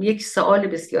برای یک سوال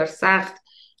بسیار سخت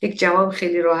یک جواب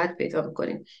خیلی راحت پیدا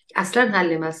میکنیم، اصلا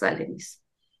حل مسئله نیست.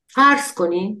 فرض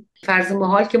کنیم، فرض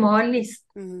محال که محال نیست،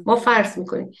 م، ما فرض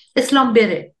میکنیم اسلام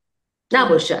بره، م.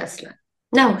 نباشه اصلا،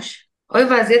 نباشه، آیا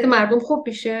وضعیت مردم خوب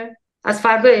میشه؟ از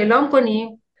فردا اعلام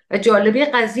کنیم. و جالبی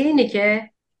قضیه اینه که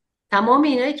تمام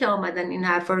اینایی که آمدن این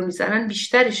حرفا رو میزنن،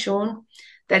 بیشترشون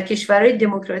در کشورهای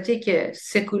دموکراتیک که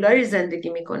سکولاری زندگی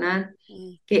میکنن،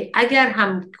 که اگر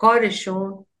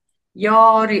همکارشون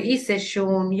یا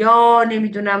رئیسشون یا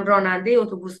نمیدونم راننده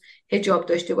اتوبوس حجاب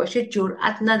داشته باشه،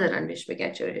 جرئت ندارن بهش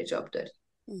بگن چرا حجاب داری.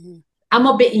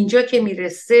 اما به اینجا که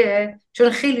میرسه، چون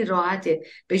خیلی راحته،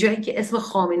 به جای اینکه اسم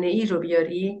خامنه ای رو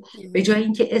بیاری، به جای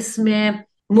اینکه اسم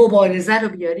مبارزه رو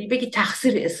بیاری، بگی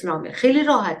تقصیر اسلامه، خیلی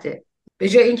راحته. به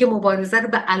جای اینکه مبارزه رو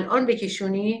به الان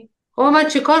بکشونی، خب من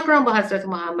چه کار کنم با حضرت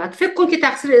محمد؟ فکر کن که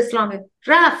تقصیر اسلامه،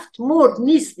 رفت مرد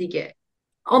نیست دیگه.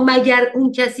 مگر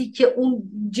اون کسی که اون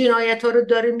جنایت ها رو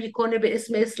داره میکنه به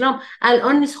اسم اسلام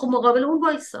الان نیست؟ خب مقابل اون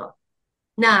وایسا.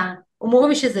 نه، اون موقع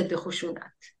میشه ضد خشونت.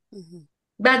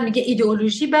 بعد میگه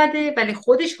ایدئولوژی بده، ولی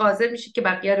خودش حاضر میشه که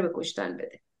بقیه رو به کشتن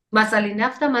بده. مسئله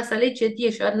نفت هم مسئله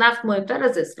جدیه، شاید نفت مهمتر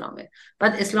از اسلامه.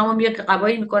 بعد اسلام هم میاد که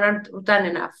قبایی میکنن رو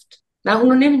تن نفت. من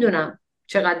اونو نمیدونم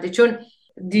چقدره، چون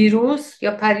دیروز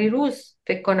یا پریروز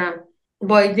فکر کنم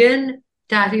بایدن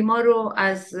تحریما رو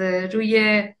از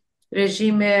روی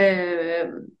رژیم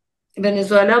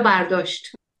ونزوئلا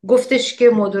برداشت. گفتش که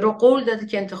مادورو قول داده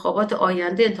که انتخابات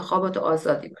آینده انتخابات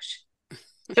آزادی باشه.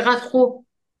 چقدر خوب.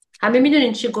 همه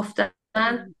میدونین چی گفتن؟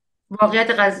 واقعیت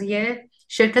قضیه،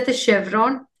 شرکت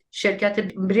شورون، شرکت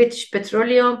بریتیش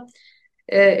پترولیوم،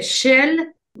 شل،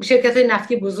 شرکت های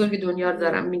نفتی بزرگ دنیا رو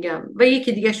دارم میگم، و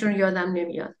یکی دیگه شون یادم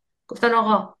نمیاد، گفتن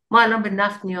آقا ما الان به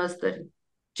نفت نیاز داریم،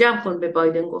 جمع کن. به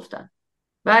بایدن گفتن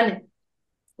بله،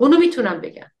 اونو میتونم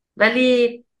بگم.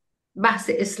 ولی بحث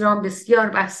اسلام بسیار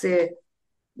بحث،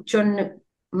 چون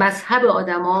مذهب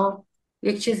آدما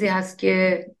یک چیزی هست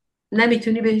که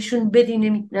نمیتونی بهشون بدی،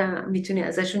 نمیتونی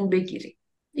ازشون بگیری،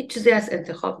 یک چیزی هست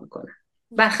انتخاب میکنن.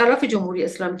 برخلاف جمهوری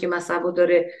اسلامی که مذهب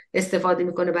داره استفاده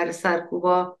میکنه برای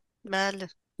سرکوبا. بله.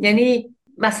 یعنی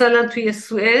مثلا توی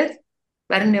سوئد،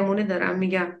 برای نمونه دارم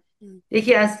میگم،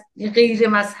 یکی از غیر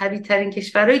مذهبی ترین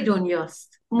کشورهای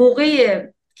دنیاست. موقع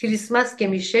کریسمس که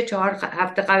میشه، 4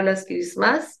 هفته قبل از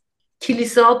کریسمس،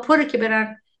 کلیساها پره که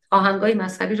برن آهنگای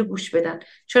مذهبی رو گوش بدن،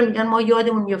 چون میگن ما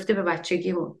یادمون میفته به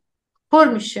بچگیمون. پر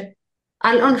میشه.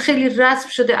 الان خیلی رسم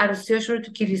شده عروسیاشون رو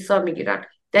تو کلیسا میگیرن.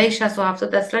 دهه 60 و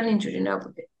 70 اصلا اینجوری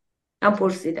نبوده. من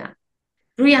پرسیدم.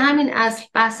 روی همین اصل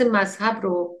بحث مذهب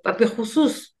رو، و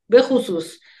به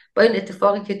خصوص با این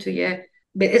اتفاقی که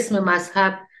به اسم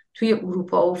مذهب توی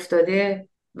اروپا افتاده،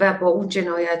 و با اون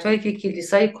جنایت‌هایی که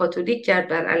کلیسای کاتولیک کرد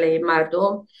بر علیه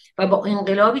مردم، و با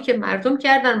انقلابی که مردم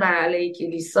کردن بر علیه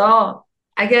کلیسا،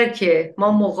 اگر که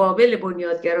ما مقابل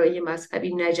بنیادگرایی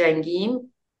مذهبی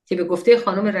نجنگیم، که به گفته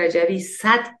خانم رجوی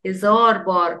 100,000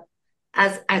 بار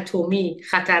از اتمی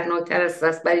خطرناکتر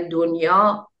است برای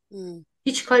دنیا،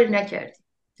 هیچ کاری نکردی.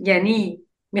 یعنی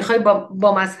میخوای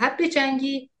با مذهب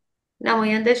بجنگی،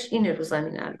 نمایندش اینه رو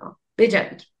زمین الان،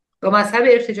 بجنگ. با مذهب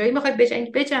ارتجاعی میخوای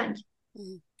بجنگ.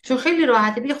 چون خیلی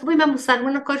راحته بگی خب من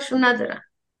مسلمان کارشون ندارم.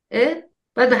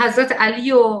 بعد به حضرت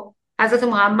علی و حضرت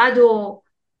محمد و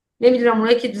نمیدونم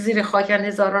اونایی که زیر خاکن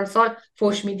هزاران سال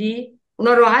فوش میدی،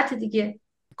 اونا راحت دیگه،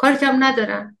 کاریت هم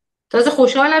ندارن، تازه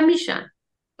خوشحالم میشن.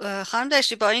 خانم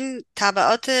دشتی، با این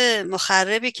تبعات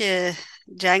مخربی که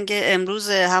جنگ امروز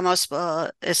حماس با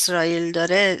اسرائیل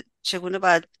داره، چگونه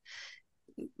باید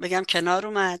بگم کنار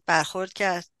اومد، برخورد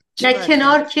کرد؟ چی نه باید کرد؟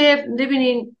 کنار که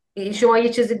ببینین، شما یه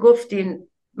چیزی گفتین،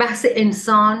 بحث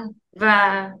انسان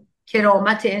و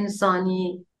کرامت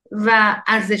انسانی و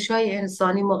ارزش‌های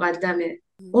انسانی مقدمه،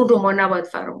 اون رو ما نباید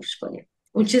فراموش کنیم.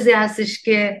 اون چیزی هستش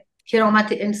که کرامت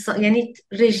انسان، یعنی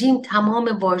رژیم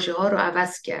تمام واژه‌ها رو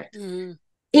عوض کرد، ام.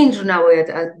 این رو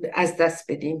نباید از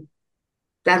دست بدیم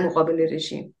در مقابل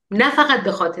رژیم. نه فقط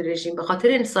به خاطر رژیم، به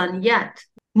خاطر انسانیت.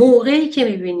 موقعی که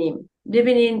میبینیم،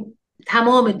 ببینین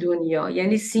تمام دنیا،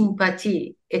 یعنی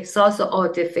سیمپاتی، احساس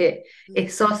عاطفه،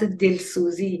 احساس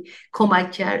دلسوزی،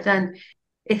 کمک کردن،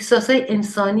 احساسای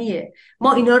انسانیه،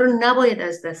 ما اینا رو نباید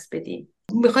از دست بدیم.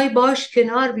 میخوای باش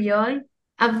کنار بیای،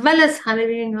 اول از همه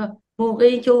ببین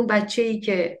موقعی که اون بچه‌ای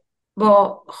که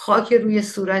با خاک روی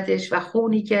صورتش و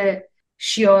خونی که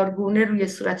شیارگونه روی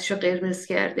صورتش رو قرمز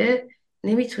کرده،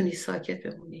 نمیتونی ساکت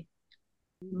بمونی.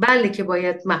 بله که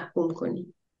باید محکوم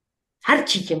کنی، هر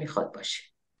کی که میخواد باشه،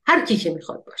 هر کی که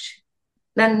میخواد باشه.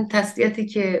 من تسلیتی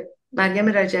که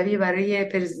مریم رجوی برای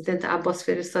پرزیدنت عباس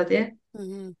فرستاده،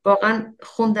 ام. واقعا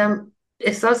خوندم،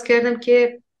 احساس کردم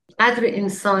که قدر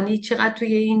انسانی چقدر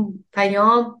توی این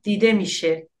پیام دیده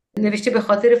میشه. نوشته به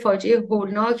خاطر فاجعه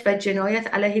هولناک و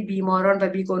جنایت علیه بیماران و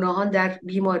بیگناهان در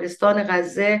بیمارستان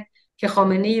غزه که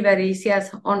خامنه‌ای و رئیسی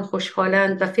از آن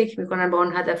خوشحالند و فکر میکنن به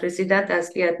آن هدف رسیدن،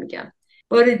 تسلیت میگم.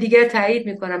 بار دیگر تایید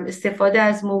میکنم استفاده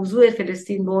از موضوع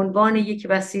فلسطین به عنوان یک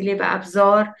وسیله و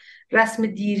ابزار رسم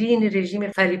دیرین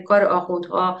رژیم فریبکار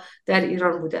آخوندها در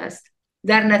ایران بوده است.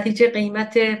 در نتیجه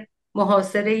قیمت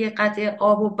محاصره قطع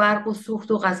آب و برق و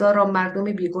سوخت و غذا را مردم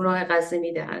بیگناه غزه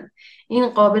میدهند. این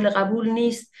قابل قبول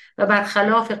نیست و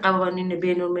برخلاف قوانین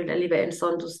بین المللی و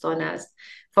انسان دوستانه است.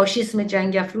 فاشیسم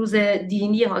جنگ افروز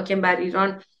دینی حاکم بر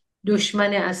ایران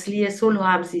دشمن اصلی صلح و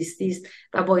همزیستی است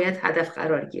و باید هدف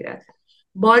قرار گیرد.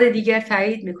 بار دیگر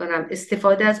تایید میکنم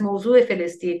استفاده از موضوع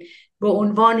فلسطین به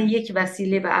عنوان یک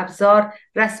وسیله و ابزار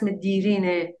رسم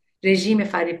دیرین رژیم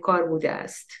فریبکار بوده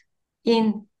است.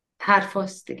 این حرف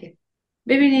هاست دیگه.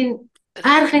 ببینین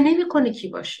فرقی نمیکنه کی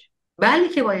باشه، بله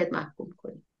که باید محکوم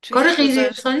کنی، توی کار یک غیر گزارش،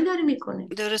 انسانی داره میکنه.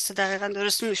 درسته، دقیقا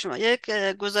درست میگه شما. یک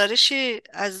گزارشی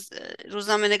از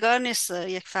روزنامه‌نگار نیست،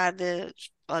 یک فرد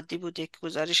عادی بود، یک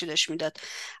گزارشی داشت میداد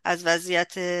از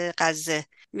وضعیت غزه.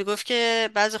 میگفت که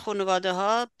بعضی خانواده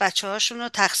ها بچه هاشون رو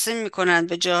تقسیم میکنن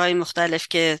به جاهای مختلف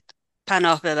که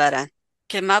پناه ببرن،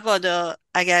 که مبادا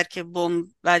اگر که بمب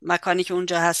و مکانی که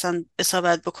اونجا هستن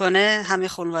اصابت بکنه همه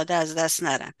خانواده از دست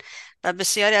نرن. و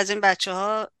بسیاری از این بچه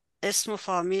ها اسم و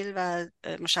فامیل و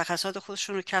مشخصات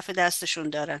خودشون رو کف دستشون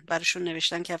دارن، براشون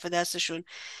نوشتن کف دستشون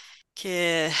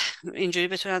که اینجوری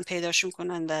بتونن پیداشون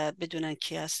کنن و بدونن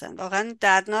کی هستن. واقعا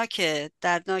دردناکه،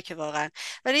 دردناکه واقعا.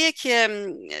 ولی یک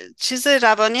چیز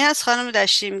روانی هست خانم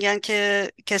دشتی، میگن که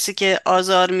کسی که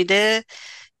آزار میده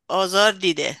آزار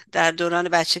دیده، در دوران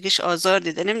بچگیش آزار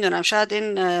دیده. نمیدونم، شاید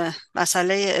این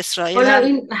مسئله اسرائیل حالا هم.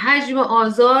 این حجم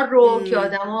آزار رو که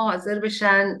آدم ها حاضر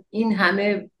بشن، این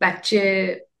همه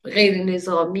بچه غیر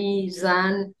نظامی،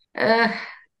 زن،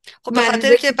 خب به خاطر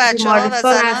مریضایی که که تو بچه ها و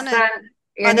بیمارستان زنان هستن،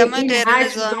 یعنی آدمای این غیر حجم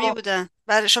نظامی رو. بودن.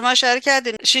 برای شما اشاره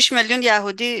کردین 6 میلیون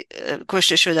یهودی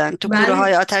کشته شدن تو کوره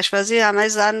های بله، آتشبازی، همه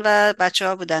زن و بچه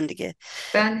ها بودن دیگه،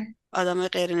 بله. آدمای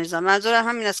غیر نظامی. منظورم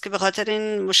همین است که به خاطر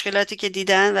این مشکلاتی که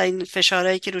دیدن و این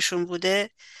فشارهایی که روشون بوده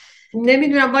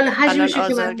نمیدونم، والا الان حجمشو که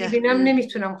من آزارگه. میبینم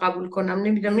نمیتونم قبول کنم.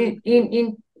 نمیدونم،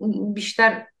 این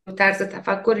بیشتر طرز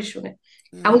تفکرشونه،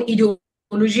 همون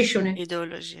ایدئولوژیشونه.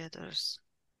 ایدئولوژی، درست.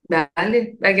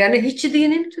 بله، وگرنه هیچ دیگه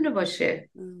نمیتونه باشه.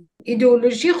 ام.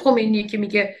 ایدئولوژی خمینی که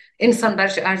میگه انسان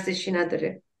برش ارزشی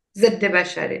نداره، ضد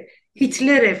بشره.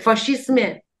 هیتلر،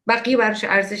 فاشیسمه، بقیه برش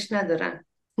ارزش ندارن.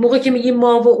 موقع که میگی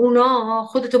ما و اونا،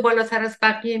 خودتو بالاتر از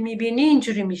بقیه میبینی،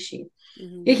 اینجوری میشی.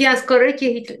 ام. یکی از کارهایی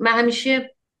که من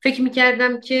همیشه فکر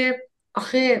میکردم که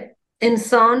آخه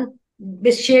انسان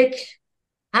به شکل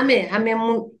همه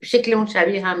شکلمون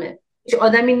شبیه همه، هیچ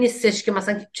آدمی نیستش که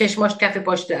مثلا چشماش کف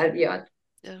پاش در بیاد.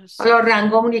 درست. حالا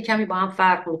رنگامون یه کمی با هم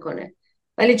فرق میکنه،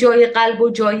 ولی جای قلب و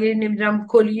جای نمیدونم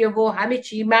کلیه و همه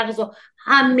چی، مغز و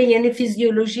همه، یعنی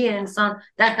فیزیولوژی انسان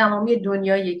در تمامی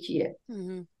دنیا یکیه.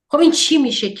 ام. خب این چی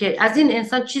میشه که از این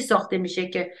انسان چی ساخته میشه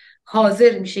که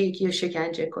حاضر میشه یکی رو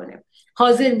شکنجه کنه،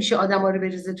 حاضر میشه آدم ها رو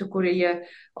بریزه تو کوره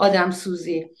آدم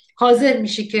سوزی، حاضر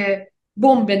میشه که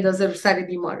بمب بندازه رو سر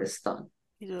بیمارستان.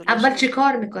 اول ایدئولوژی. چه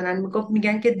کار میکنن؟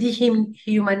 میگن که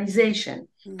دیهیومانیزیشن.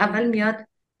 ام. اول میاد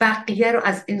بقیه رو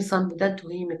از انسان بودن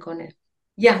توهی میکنه.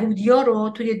 یهودیا رو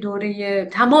توی دوره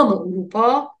تمام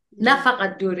اروپا، نه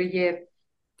فقط دوره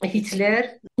هیتلر،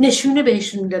 نشونه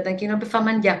بهشون میدادن که اینا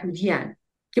بفهمن یهودی هن،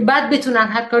 که بعد بتونن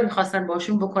هر کاری خواستن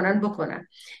باشون بکنن.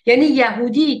 یعنی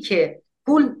یهودی که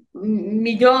پول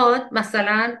میداد،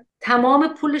 مثلا تمام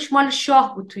پولش مال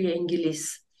شاه بود توی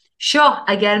انگلیس. شاه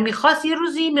اگر میخواست یه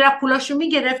روزی میرفت پولاشو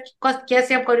میگرفت،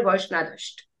 کسی هم کاری باش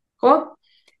نداشت. خب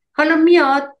حالا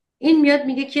میاد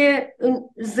میگه که اون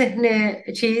ذهن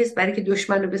چیز برای که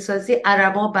دشمن رو بسازی،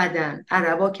 عربا بدن،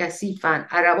 عربا کثیفن،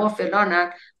 عربا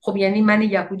فلانن. خب یعنی من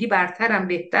یهودی برترم،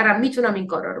 بهترم، میتونم این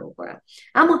کارا رو بکنم.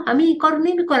 اما همه این کارو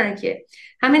نمیکنن که،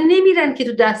 همه نمیرن که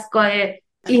تو دستگاه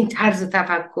این طرز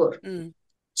تفکر.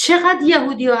 چقدر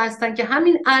یهودی ها هستن که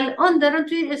همین الان دارن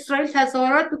توی اسرائیل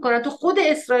تظاهرات میکنن، تو خود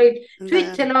اسرائیل، توی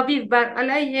تل آویو، بر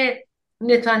علیه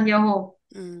نتانیاهو،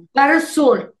 برای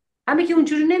صلح. همه که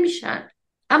اونجوری نمیشن،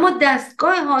 اما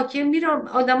دستگاه حاکم میره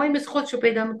آدمایی مثل خودشو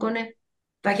پیدا میکنه.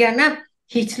 وگرنه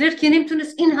هیتلر که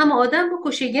نمیتونست این همه آدم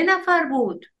بکشه، یه نفر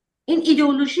بود. این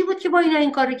ایدئولوژی بود که با اینا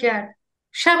این کاری کرد.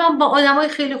 شبم با آدمای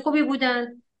خیلی خوبی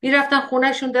بودن، میرفتن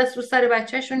خونهشون، دست رو سر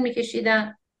بچهشون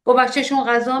میکشیدن، با بچهشون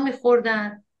غذا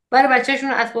میخوردن، برای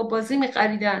بچهشون اسباب بازی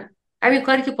میخریدن. همین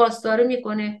کاری که پاسداره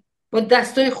میکنه، با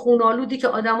دستای خونالودی که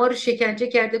آدما رو شکنجه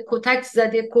کرده، کتک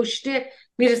زده، کشته،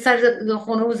 میره سر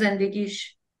خونه و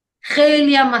زندگیش.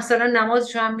 خیلی هم مثلا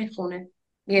نمازشو هم میخونه.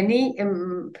 یعنی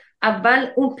اول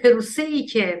اون پروسه‌ای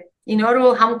که اینا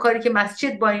رو، همون کاری که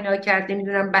مسجد با اینا کرده،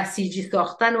 میدونم بسیجی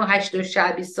ساختن و هشت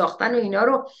شعبی ساختن و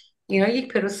اینا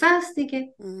یک پروسه هست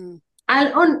دیگه.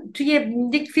 الان توی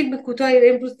یک فیلم کوتاه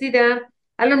امروز دیدم،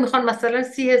 الان میخوان مثلا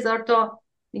 30,000 تا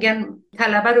میگن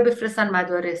طلبه رو بفرستن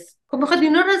مدارس. خب میخواد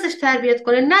اینا رو ازش تربیت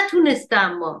کنه، نتونسته،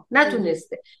 اما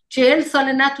نتونسته. 40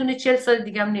 سال نتونه، 40 سال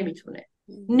دیگه هم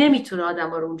نمیتونه آدم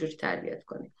ها رو اونجوری تربیت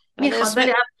کنه. میخواد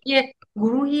ولی یه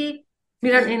گروهی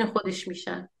میرن این خودش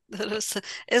میشن. درسته.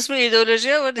 اسم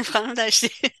ایدئولوژی آوردیم خانم دشتی.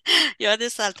 یاد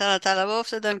سلطنت طلبه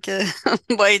افتادم که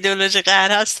با ایدئولوژی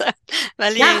قهر هستن،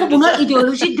 ولی نه خب اونا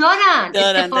ایدئولوژی دارن.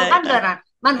 اتفاقا دقیقا. دارن.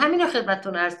 من همین رو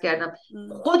خدمتتون عرض کردم،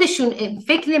 خودشون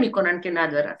فکر نمیکنن که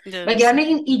ندارن. درسته. وگرنه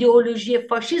این ایدئولوژی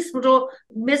فاشیسم رو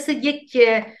مثل یک،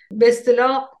 به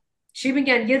اصطلاح چی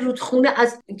میگن، یه رودخونه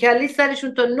از کله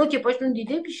سرشون تا نوک پاشون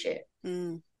دیده میشه.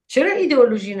 چرا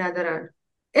ایدئولوژی ندارن؟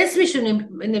 اسمشون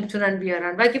نمیتونن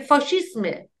بیارن. و که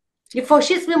فاشیسمه، یه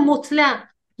فاشیسم مطلق،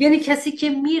 یعنی کسی که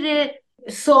میره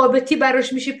ثابتی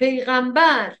براش میشه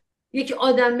پیغمبر. یک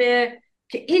آدمه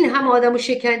که این همه آدمو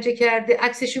شکنجه کرده،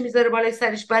 عکسشو میذاره بالای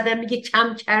سرش، بعدم میگه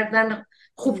کم کردن،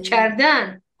 خوب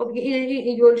کردن. خب این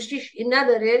ایدئولوژیش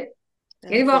نداره.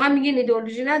 یعنی واقعا میگه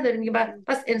ایدئولوژی نداره. میگه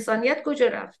پس انسانیت کجا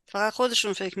رفت؟ فقط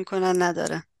خودشون فکر میکنن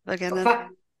نداره، وگرنه بقیه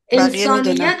میدونن.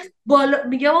 انسانیت بالا.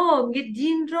 میگه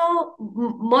دین رو،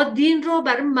 ما دین رو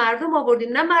برای مردم آوردیم،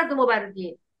 نه مردم رو برای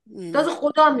دین. تازه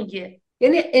خدا میگه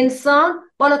یعنی انسان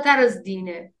بالاتر از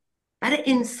دینه، برای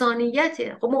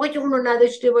انسانیته. خب موقعی که اونو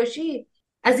نداشته باشی،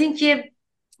 از این که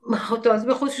تازه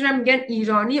به خودشون هم میگن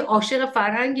ایرانی، عاشق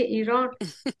فرهنگ ایران.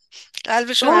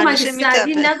 قلبشون همیشه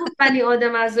سعدی میتپه. نگفت بنی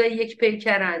آدم اعضای یک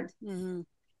پیکرند؟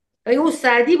 اون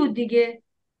سعدی بود دیگه،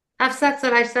 700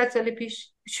 سال 800 سال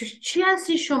پیش. چی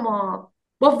هستی شما؟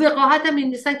 با وقاحت هم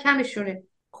می‌نویسن کمشونه.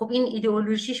 خب این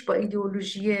ایدئولوژیش با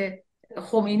ایدئولوژی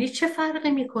خمینی چه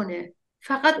فرقی میکنه؟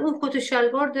 فقط اون کت و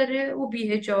شلوار داره، او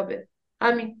بی‌حجابه،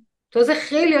 همین. تازه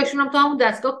خیلی هاشون هم تو همون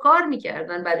دستگاه کار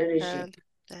میکردن برای رژیم.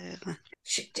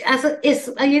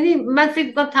 اصلا یعنی من فکر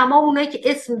میکنم تمام اونایی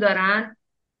که اسم دارن،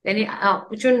 یعنی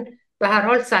چون به هر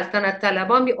حال سلطنت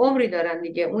طلبان یه عمری دارن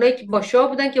دیگه، اونایی که با شاه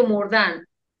بودن که مردن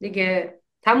دیگه،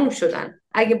 تموم شدن.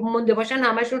 اگه مونده باشن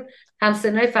همشون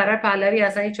همسنای فرار پهلوی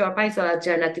هستن، 4-5 سال از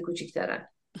جنتی کوچیک‌ترن.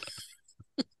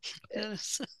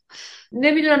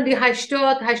 نمیدونم دیگه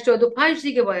 80-85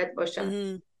 دیگه باید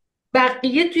باشن.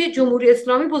 بقیه توی جمهوری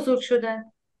اسلامی بزرگ شدن.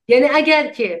 یعنی اگر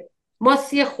که ما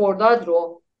 30 خرداد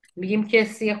رو میگیم که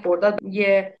 30 خرداد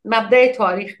یه مبدأ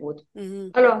تاریخ بود،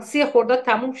 حالا 30 خرداد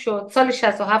تموم شد، سال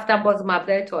 67 هم باز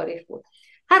مبدأ تاریخ بود.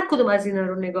 هر کدوم از اینا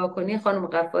رو نگاه کنی خانم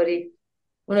غفاری،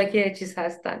 اونا که چیز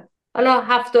هستن، حالا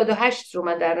 78 رو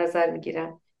من در نظر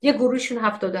میگیرم، یه گروهشون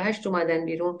 78 اومدن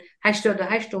بیرون،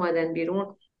 88 اومدن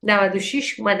بیرون،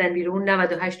 96 اومدن بیرون،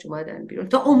 98 اومدن بیرون.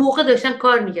 تا اون موقع داشتن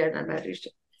کار میکردن برش.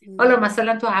 حالا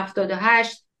مثلا تو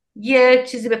 78 یه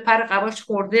چیزی به پر قباش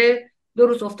خورده، 2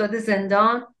 روز افتاده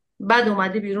زندان، بعد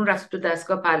اومده بیرون، رفت تو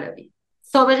دستگاه پهلوی.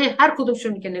 سابقه هر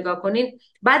کدومشون که نگاه کنین،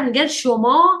 بعد میگن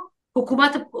شما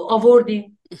حکومت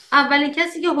آوردین. اولین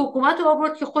کسی که حکومت رو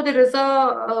آورد که خود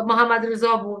محمد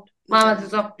رضا بود. محمد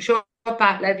رضا شاه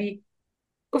پهلوی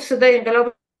گفت صدای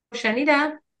انقلاب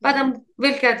شنیدم، بعدم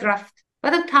ول کرد رفت.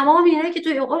 بعدم تمام اینا که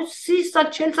توی 30 سال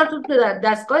 40 سال تو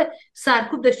دستگاه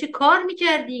سرکوب داشتی کار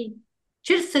میکردی،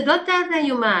 چرا صدات در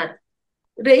نیومد؟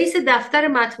 رئیس دفتر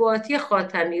مطبوعاتی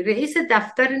خاتمی، رئیس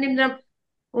دفتر نمیدونم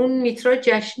اون میترا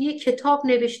جشنی کتاب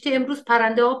نوشته امروز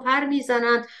پرنده ها پر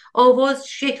میزنند، آواز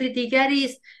شکل دیگری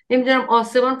است، نمیدونم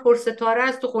آسمان پرستاره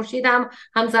است و خورشید هم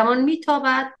همزمان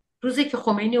میتابد. روزی که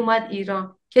خمینی اومد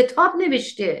ایران کتاب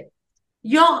نوشته.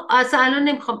 یا اصلا الان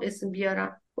نمیخوام اسم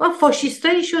بیارم و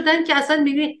فاشیستایی شدن که اصلا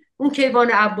ببین اون کیوان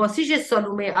عباسیش،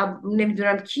 سالومه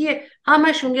نمیدونم کیه،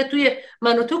 همشون یا توی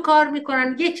من و تو کار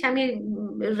میکنن، یه کمی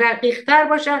رقیق‌تر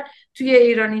باشن توی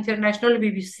ایران اینترنشنال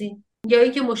بی بی سی، یا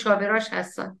اینکه مشاوراش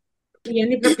هستن.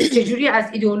 یعنی چجوری از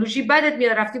ایدئولوژی بدت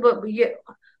میاد رفتی با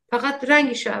فقط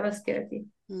رنگش رو عوض کردی.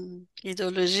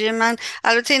 ایدئولوژی من،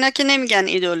 البته اینا که نمیگن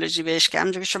ایدئولوژی بهش، که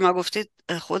همونجوری که شما گفتید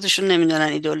خودشون نمیدونن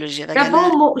ایدئولوژی.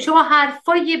 شما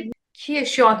حرفای کیه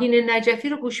شاهین نجفی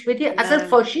رو گوش بدی اصلا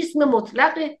فاشیسم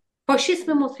مطلقه،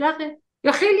 فاشیسم مطلقه.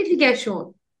 یا خیلی دیگه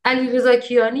شون علیرضا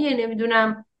کیانی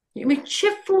نمیدونم چه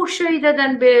فحشایی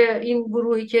دادن به این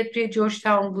گروهی که توی جورج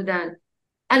تاون بودن،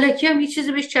 الکی هم یه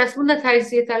چیزی بهش چسبوندن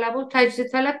تجزیه طلب. و تجزیه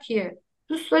طلب کیه؟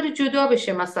 دوست داره جدا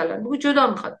بشه، مثلا بگو جدا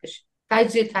میخواد بشه،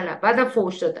 تجزیه طلب. بعدم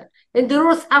فحش دادن. این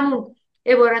درست همون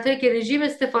عبارتایی که رژیم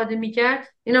استفاده میکرد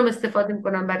اینا هم استفاده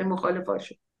میکنن برای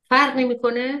مخالفاشون. فرق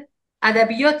نمیکنه،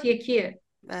 ادبیات یکیه.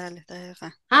 بله دقیقاً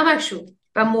همشون.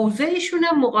 و موضعشون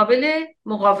هم مقابل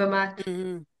مقاومت.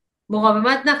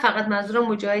 مقاومت نه فقط منظورم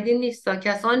مجاهدین نیستا،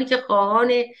 کسانی که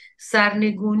خواهان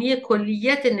سرنگونی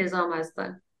کلیت نظام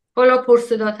هستن. حالا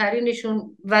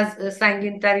پرصداترینشون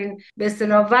سنگینترین به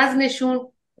اصطلاح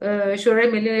وزنشون شورای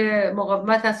ملی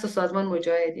مقاومت هست و سازمان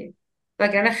مجاهدین،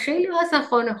 وگرنه خیلی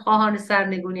اصلا خواهان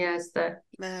سرنگونی هستن.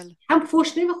 بله. هم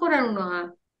فوش نمیخورن، اونا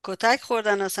هم کتک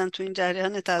خوردن اصلا تو این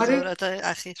جریان تظاهرات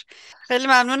اخیر. خیلی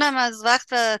ممنونم از وقت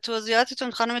و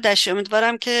توضیحاتتون خانم دشتی.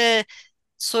 امیدوارم که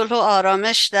صلح و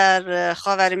آرامش در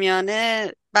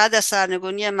خاورمیانه بعد از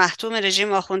سرنگونی محتوم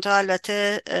رژیم آخوندها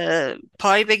البته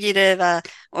پای بگیره و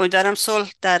امیدوارم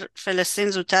صلح در فلسطین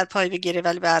زودتر پای بگیره.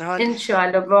 ولی به هر حال ان شاء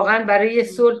الله واقعا برای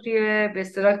صلح به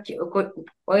اصطلاح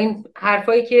با این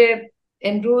حرفایی که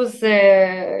امروز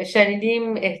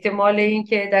شنیدیم احتمال این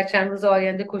که در چند روز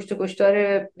آینده کشت و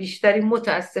کشتار بیشتری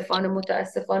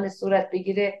متاسفانه صورت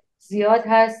بگیره زیاد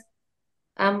هست.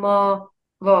 اما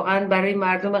واقعا برای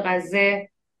مردم غزه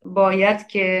باید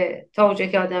که تا اونجا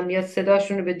که آدم میاد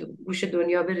صداشون رو به گوش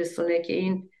دنیا برسونه که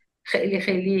این خیلی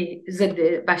خیلی ضد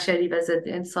بشری و ضد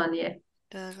انسانیه.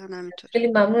 خیلی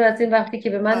ممنون از این وقتی که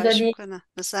به من دادی.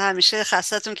 مثل همیشه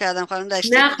خستتون کردم خانم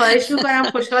دشتی. نه خواهش میکنم،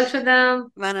 خوشحال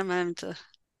شدم. منم همینطور.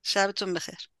 شبتون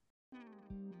بخیر.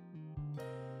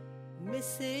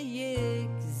 مثل یک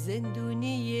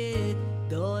زندونی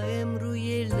دائم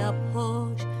روی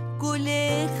لبهاش گل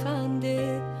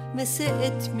خنده، مثل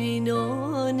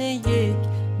اطمینان یک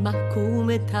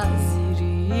محکوم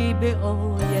تعزیری به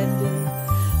آینده،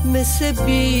 مثل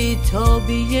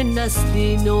بیتابی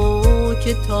نسلی نو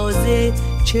که تازه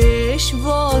چشم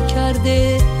وا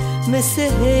کرده،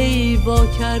 مثل هیوا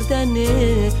کردن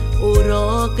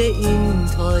اوراق این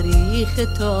تاریخ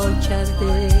تا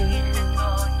کرده.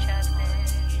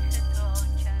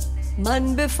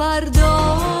 من به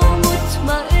فردا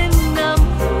مطمئنم،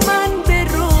 من به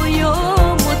رویا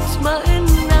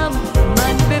مطمئنم،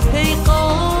 من به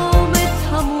پیغام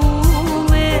تموم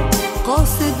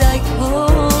قاصدک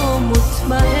ها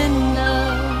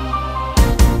مطمئنم.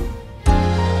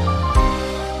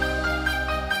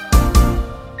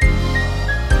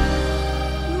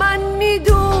 من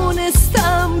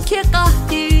میدونستم که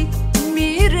قحطی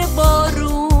میره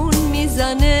بارون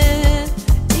میزنه،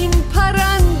 این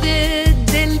پرنده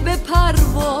دل به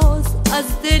پرواز از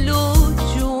دل و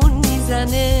جون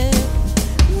میزنه.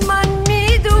 من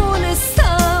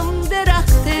میدونستم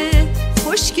درخت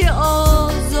خشک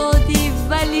آزادی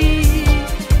ولی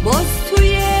باز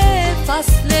توی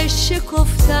فصل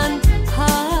شکفتن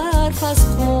حرف از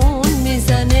خون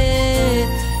میزنه.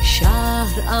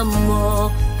 شهر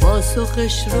اما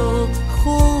پاسخش رو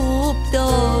خوب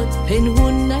داد،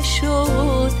 پنهون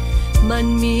نشد. من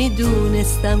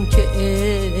میدونستم که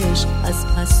عشق از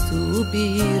پستو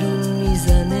بیرون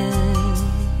میزنه.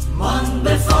 من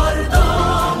به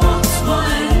فردا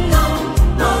مطمئنم،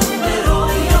 من به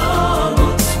رویا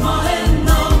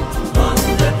مطمئنم، من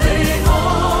به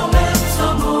پیغام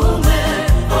تموم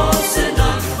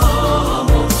قاصدک ها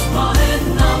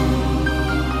مطمئنم.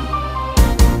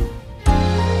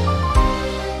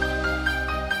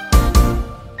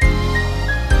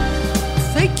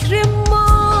 فکر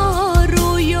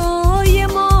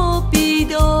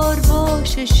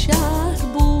شهر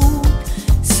بود،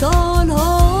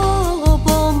 سالها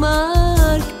با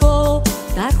مرگ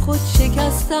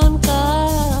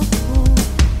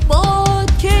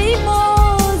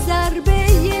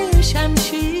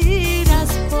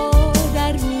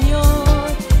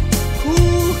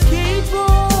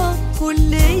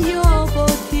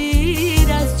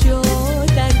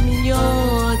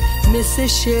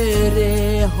مثل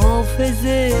شعر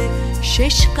حافظه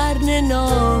 6 قرن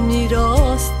نامی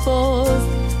راست باز،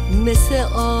 مثل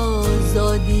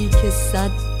آزادی که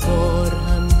 100 بار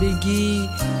هم بگی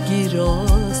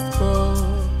گیراست باز.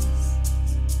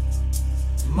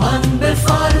 من به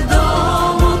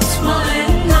فردا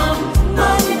مطمئنم،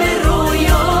 من به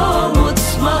رویا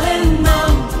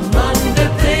مطمئنم، من به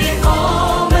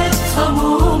پیغام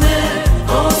تموم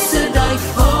قاصدک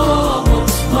ها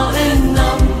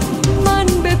مطمئنم، من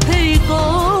به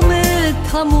پیغام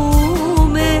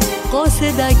تموم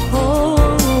قاصدک ها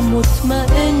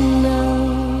مطمئنم.